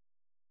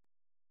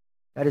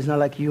 That is not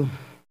like you.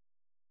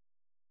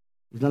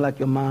 It's not like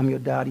your mom, your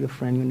dad, your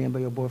friend, your neighbor,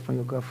 your boyfriend,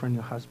 your girlfriend,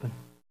 your husband,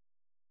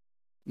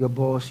 your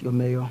boss, your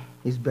mayor.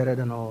 He's better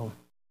than all.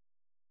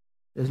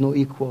 There's no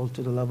equal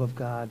to the love of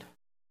God.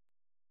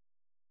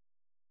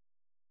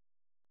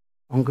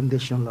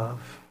 Unconditional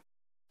love.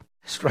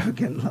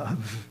 Extravagant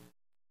love.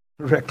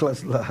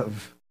 Reckless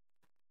love.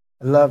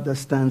 A love that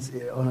stands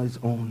on its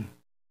own.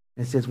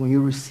 It says, when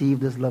you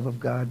receive this love of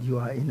God, you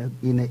are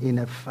in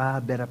a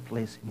far better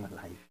place in your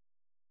life.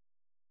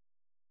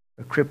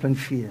 A crippling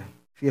fear,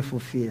 fearful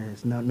fear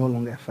is now no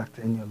longer a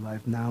factor in your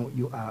life. Now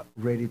you are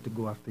ready to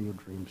go after your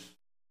dreams,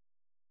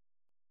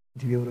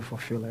 to be able to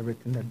fulfill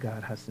everything that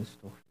God has in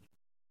store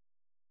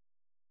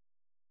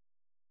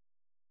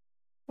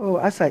for you. Oh,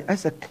 as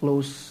I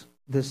close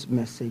this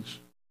message,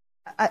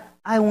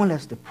 I want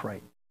us to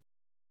pray.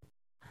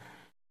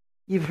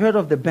 You've heard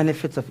of the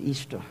benefits of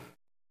Easter.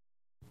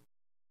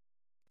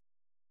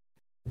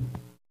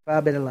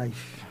 Far better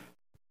life.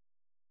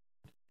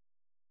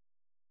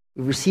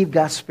 We receive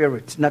God's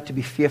Spirit not to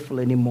be fearful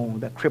anymore.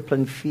 That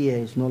crippling fear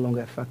is no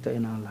longer a factor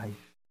in our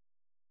life.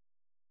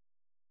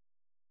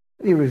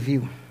 Let me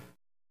review.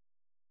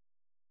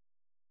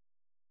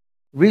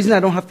 The reason I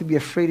don't have to be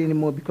afraid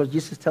anymore because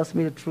Jesus tells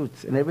me the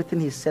truth. And everything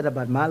He said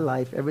about my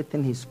life,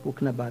 everything He's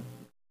spoken about,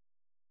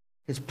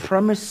 His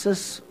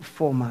promises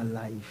for my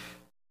life,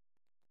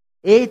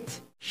 it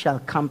shall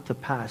come to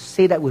pass.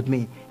 Say that with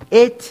me.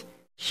 It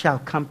shall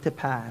come to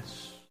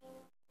pass.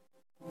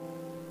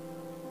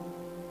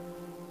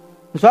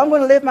 So I'm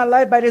going to live my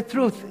life by the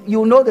truth.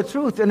 You know the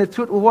truth, and the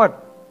truth will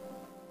what?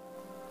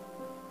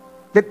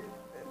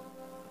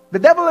 The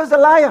devil is a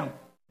liar.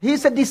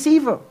 He's a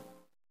deceiver.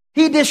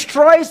 He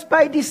destroys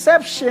by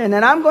deception,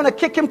 and I'm going to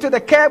kick him to the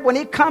curb when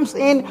he comes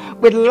in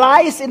with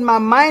lies in my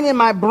mind, in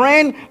my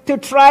brain, to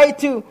try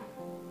to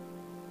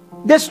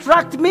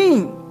distract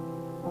me.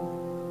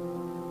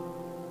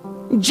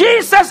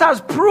 Jesus has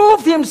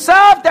proved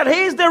Himself that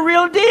He is the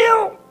real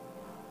deal.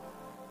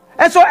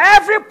 And so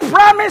every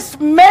promise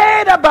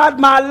made about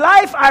my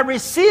life, I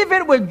receive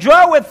it with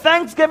joy, with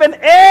thanksgiving.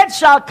 It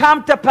shall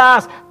come to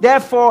pass.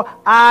 Therefore,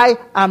 I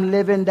am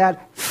living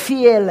that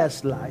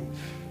fearless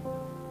life.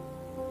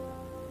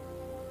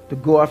 To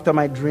go after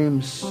my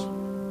dreams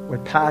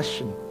with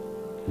passion.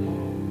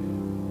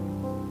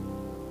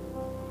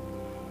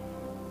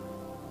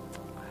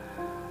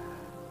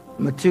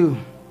 Number two,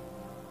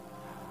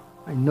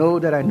 I know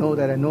that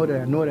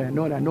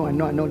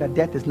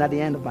death is not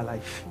the end of my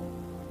life.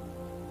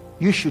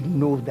 You should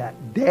know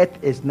that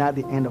death is not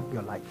the end of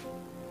your life.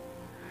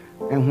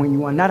 And when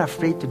you are not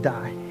afraid to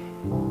die,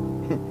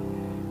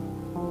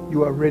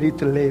 you are ready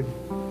to live.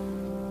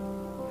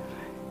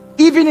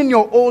 Even in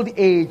your old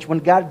age, when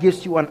God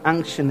gives you an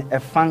unction, a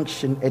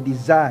function, a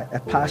desire, a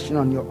passion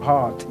on your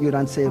heart, you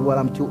don't say, well,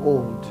 I'm too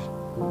old.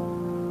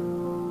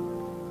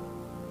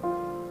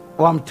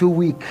 Or I'm too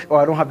weak, or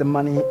I don't have the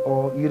money,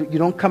 or you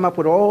don't come up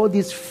with all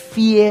these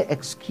fear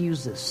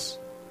excuses.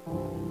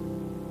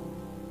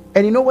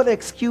 And you know what the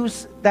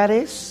excuse that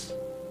is?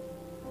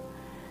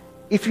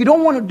 If you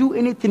don't want to do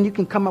anything, you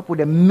can come up with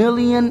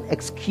 1,000,000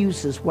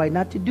 excuses why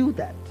not to do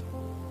that.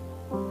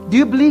 Do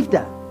you believe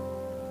that?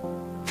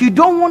 If you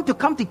don't want to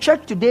come to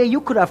church today,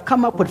 you could have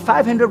come up with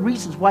 500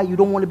 reasons why you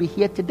don't want to be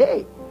here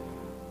today.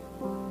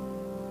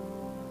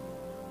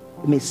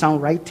 It may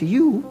sound right to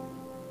you,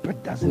 but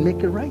it doesn't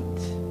make it right.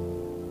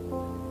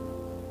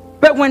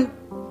 But when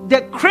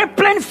the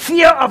crippling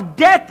fear of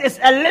death is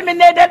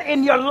eliminated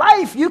in your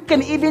life, you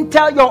can even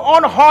tell your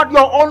own heart,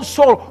 your own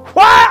soul,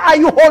 why are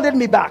you holding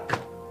me back?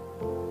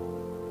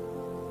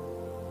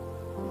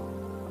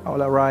 I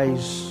will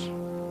arise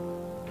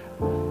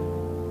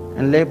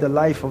and live the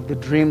life of the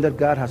dream that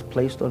God has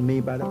placed on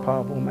me by the power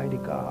of Almighty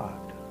God.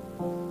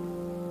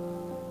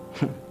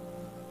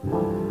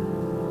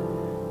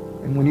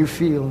 And when you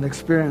feel and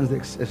experience the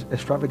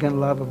extravagant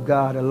love of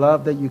God, a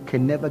love that you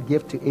can never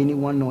give to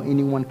anyone nor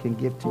anyone can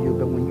give to you,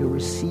 but when you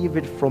receive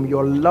it from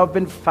your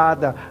loving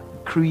Father,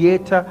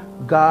 Creator,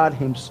 God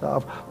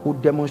Himself, who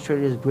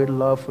demonstrated His great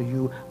love for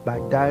you by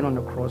dying on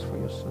the cross for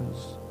your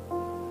sins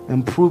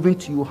and proving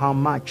to you how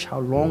much, how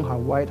long, how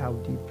wide, how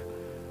deep,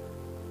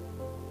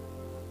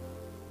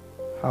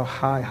 how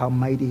high, how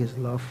mighty His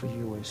love for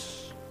you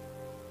is.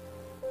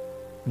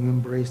 You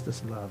embrace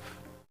this love.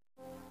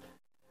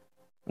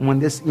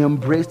 When you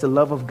embrace the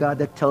love of God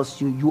that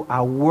tells you you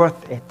are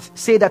worth it.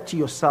 Say that to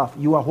yourself.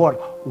 You are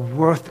what?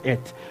 Worth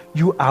it.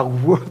 You are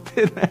worth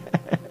it.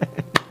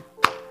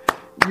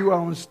 You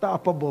are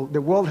unstoppable.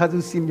 The world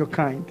hasn't seen your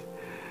kind.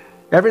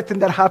 Everything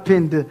that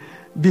happened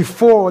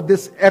before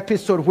this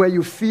episode where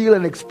you feel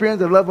and experience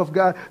the love of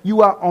God,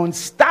 you are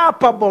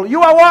unstoppable.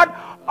 You are what?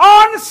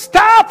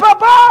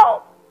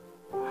 Unstoppable.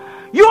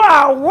 You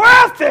are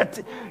worth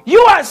it. You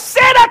are,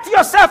 say that to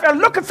yourself and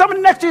look at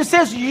someone next to you and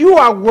says, you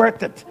are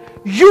worth it.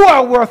 You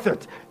are worth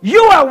it.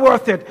 You are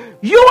worth it.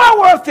 You are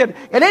worth it.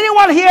 And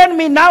anyone hearing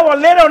me now or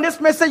later on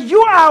this message,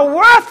 you are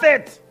worth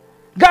it.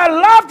 God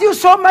loved you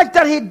so much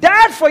that He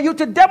died for you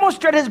to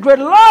demonstrate His great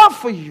love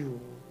for you.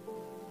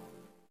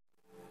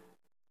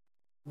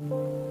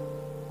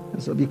 And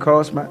so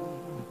because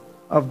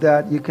of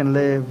that, you can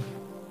live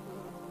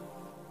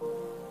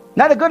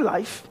not a good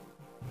life,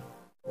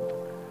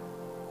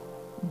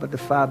 but the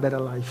far better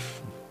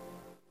life.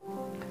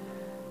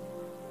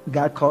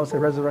 God calls a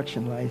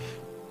resurrection life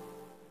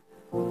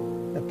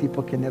that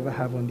people can never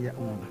have on their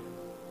own.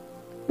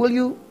 Will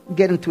you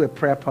get into a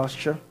prayer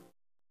posture?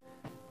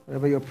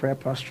 Whatever your prayer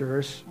posture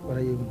is,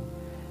 whether you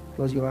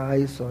close your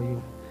eyes or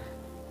you...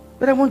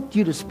 But I want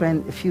you to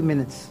spend a few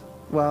minutes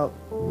while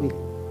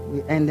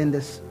we end in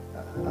this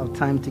our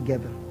time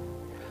together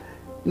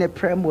in a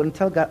prayer mode and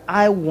tell God,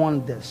 I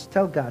want this.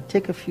 Tell God,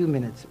 take a few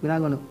minutes. We're not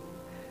going to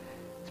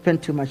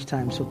spend too much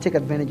time, so take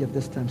advantage of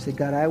this time. Say,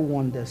 God, I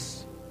want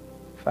this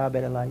far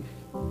better life.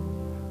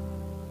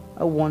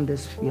 I want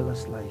this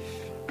fearless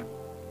life.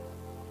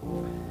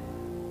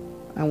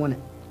 I want it.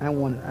 I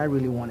want it. I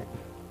really want it.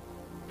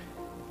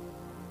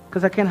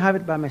 Because I can't have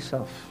it by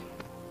myself.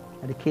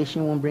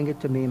 Education won't bring it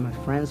to me. My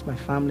friends, my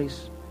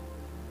families,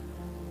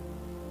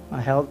 my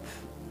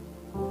health,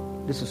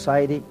 the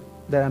society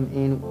that I'm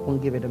in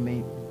won't give it to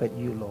me, but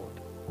you, Lord.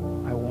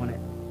 I want it.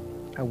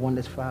 I want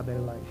this far better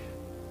life.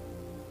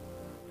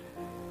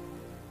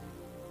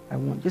 I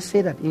want, just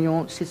say that,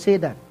 say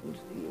that.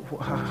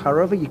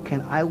 However you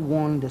can, I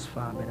want this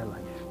far better life.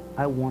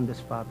 I want this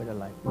far better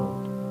life,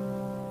 Lord.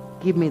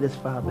 Give me this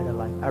far better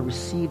life. I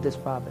receive this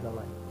far better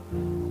life.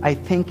 I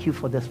thank you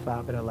for this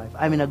far better life.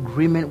 I'm in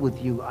agreement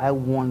with you. I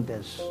want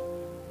this.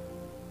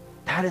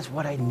 That is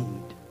what I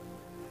need.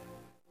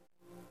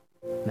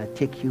 And I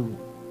take you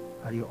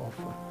at your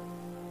offer.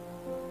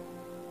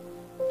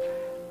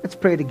 Let's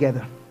pray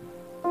together.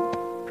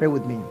 Pray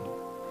with me.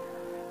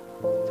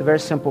 It's a very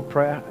simple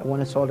prayer. I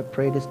want us all to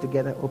pray this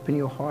together. Open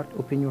your heart,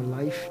 open your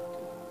life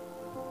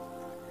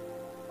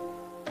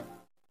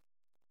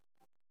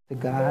to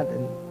God,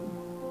 and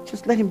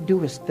just let Him do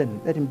His thing.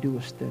 Let Him do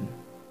His thing.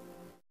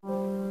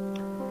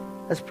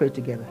 Let's pray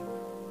together.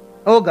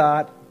 Oh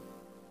God,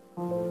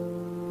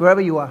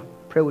 wherever you are,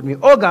 pray with me.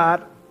 Oh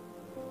God,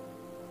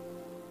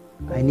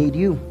 I need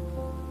you.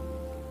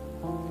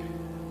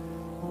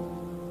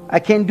 I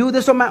can't do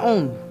this on my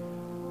own.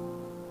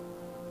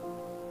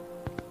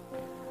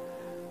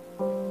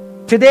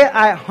 Today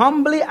I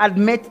humbly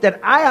admit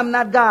that I am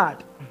not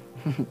God.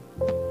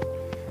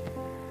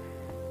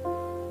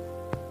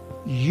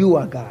 You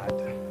are God.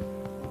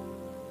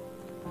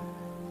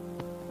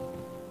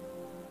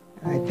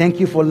 I thank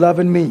you for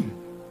loving me,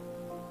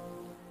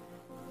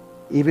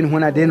 even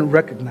when I didn't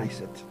recognize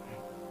it.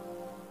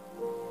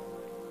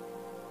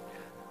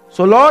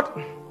 So Lord,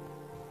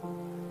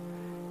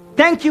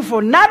 thank you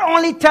for not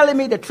only telling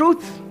me the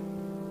truth,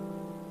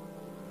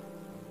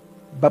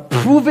 but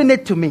proving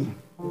it to me.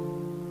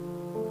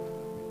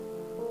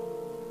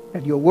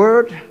 That your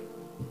word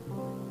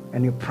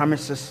and your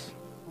promises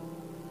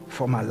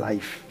for my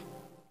life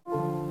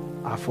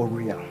are for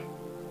real.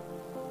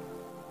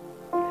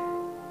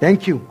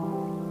 Thank you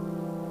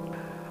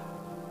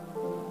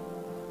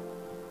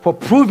for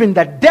proving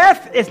that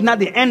death is not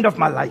the end of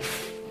my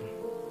life.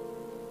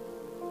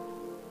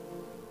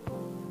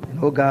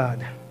 Oh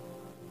God,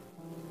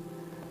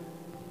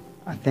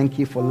 I thank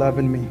you for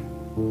loving me.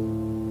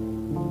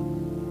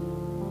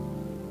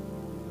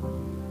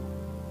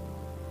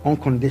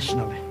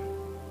 Unconditionally.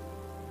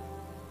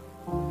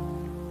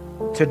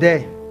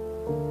 Today,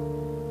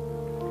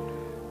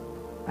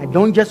 I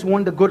don't just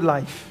want the good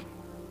life.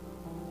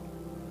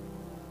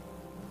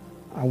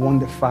 I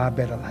want the far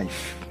better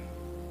life.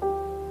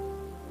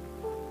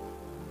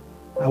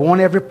 I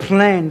want every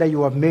plan that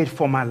you have made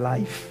for my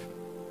life.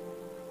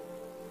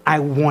 I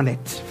want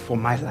it for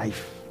my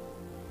life.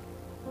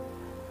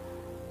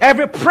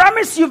 Every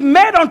promise you've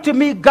made unto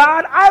me,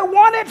 God, I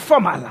want it for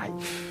my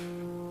life.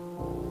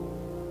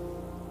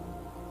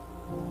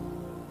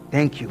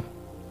 Thank you.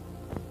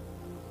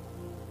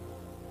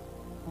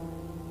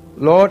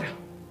 Lord,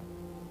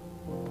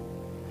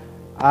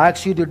 I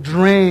ask you to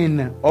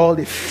drain all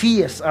the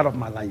fears out of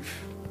my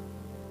life.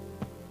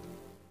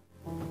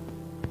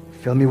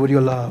 Fill me with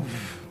your love,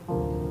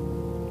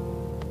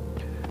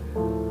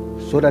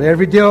 so that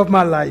every day of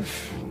my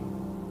life,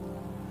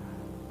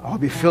 I'll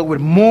be filled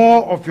with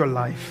more of your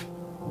life,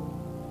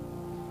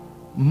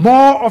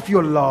 more of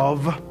your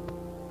love,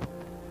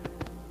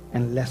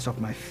 and less of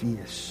my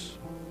fears.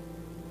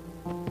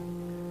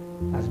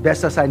 As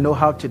best as I know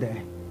how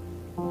today,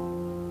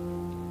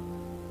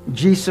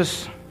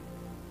 Jesus,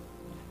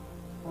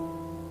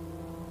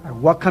 I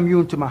welcome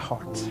you into my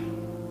heart,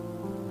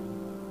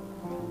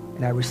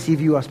 and I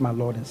receive you as my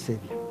Lord and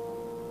Savior.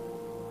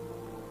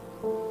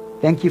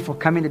 Thank you for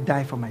coming to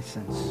die for my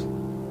sins,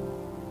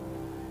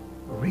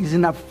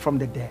 raising up from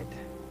the dead,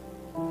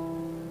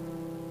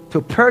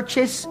 to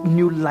purchase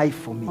new life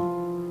for me.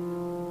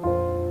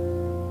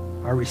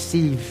 I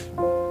receive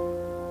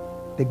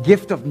the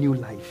gift of new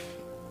life.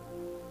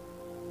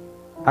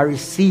 I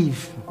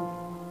receive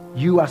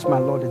you as my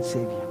Lord and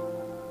Savior.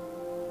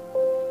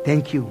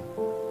 Thank you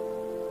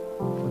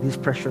for these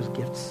precious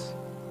gifts.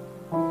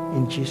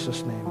 In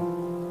Jesus' name.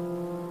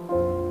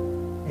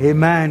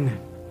 Amen.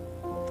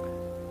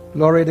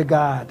 Glory to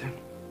God.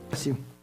 Bless you.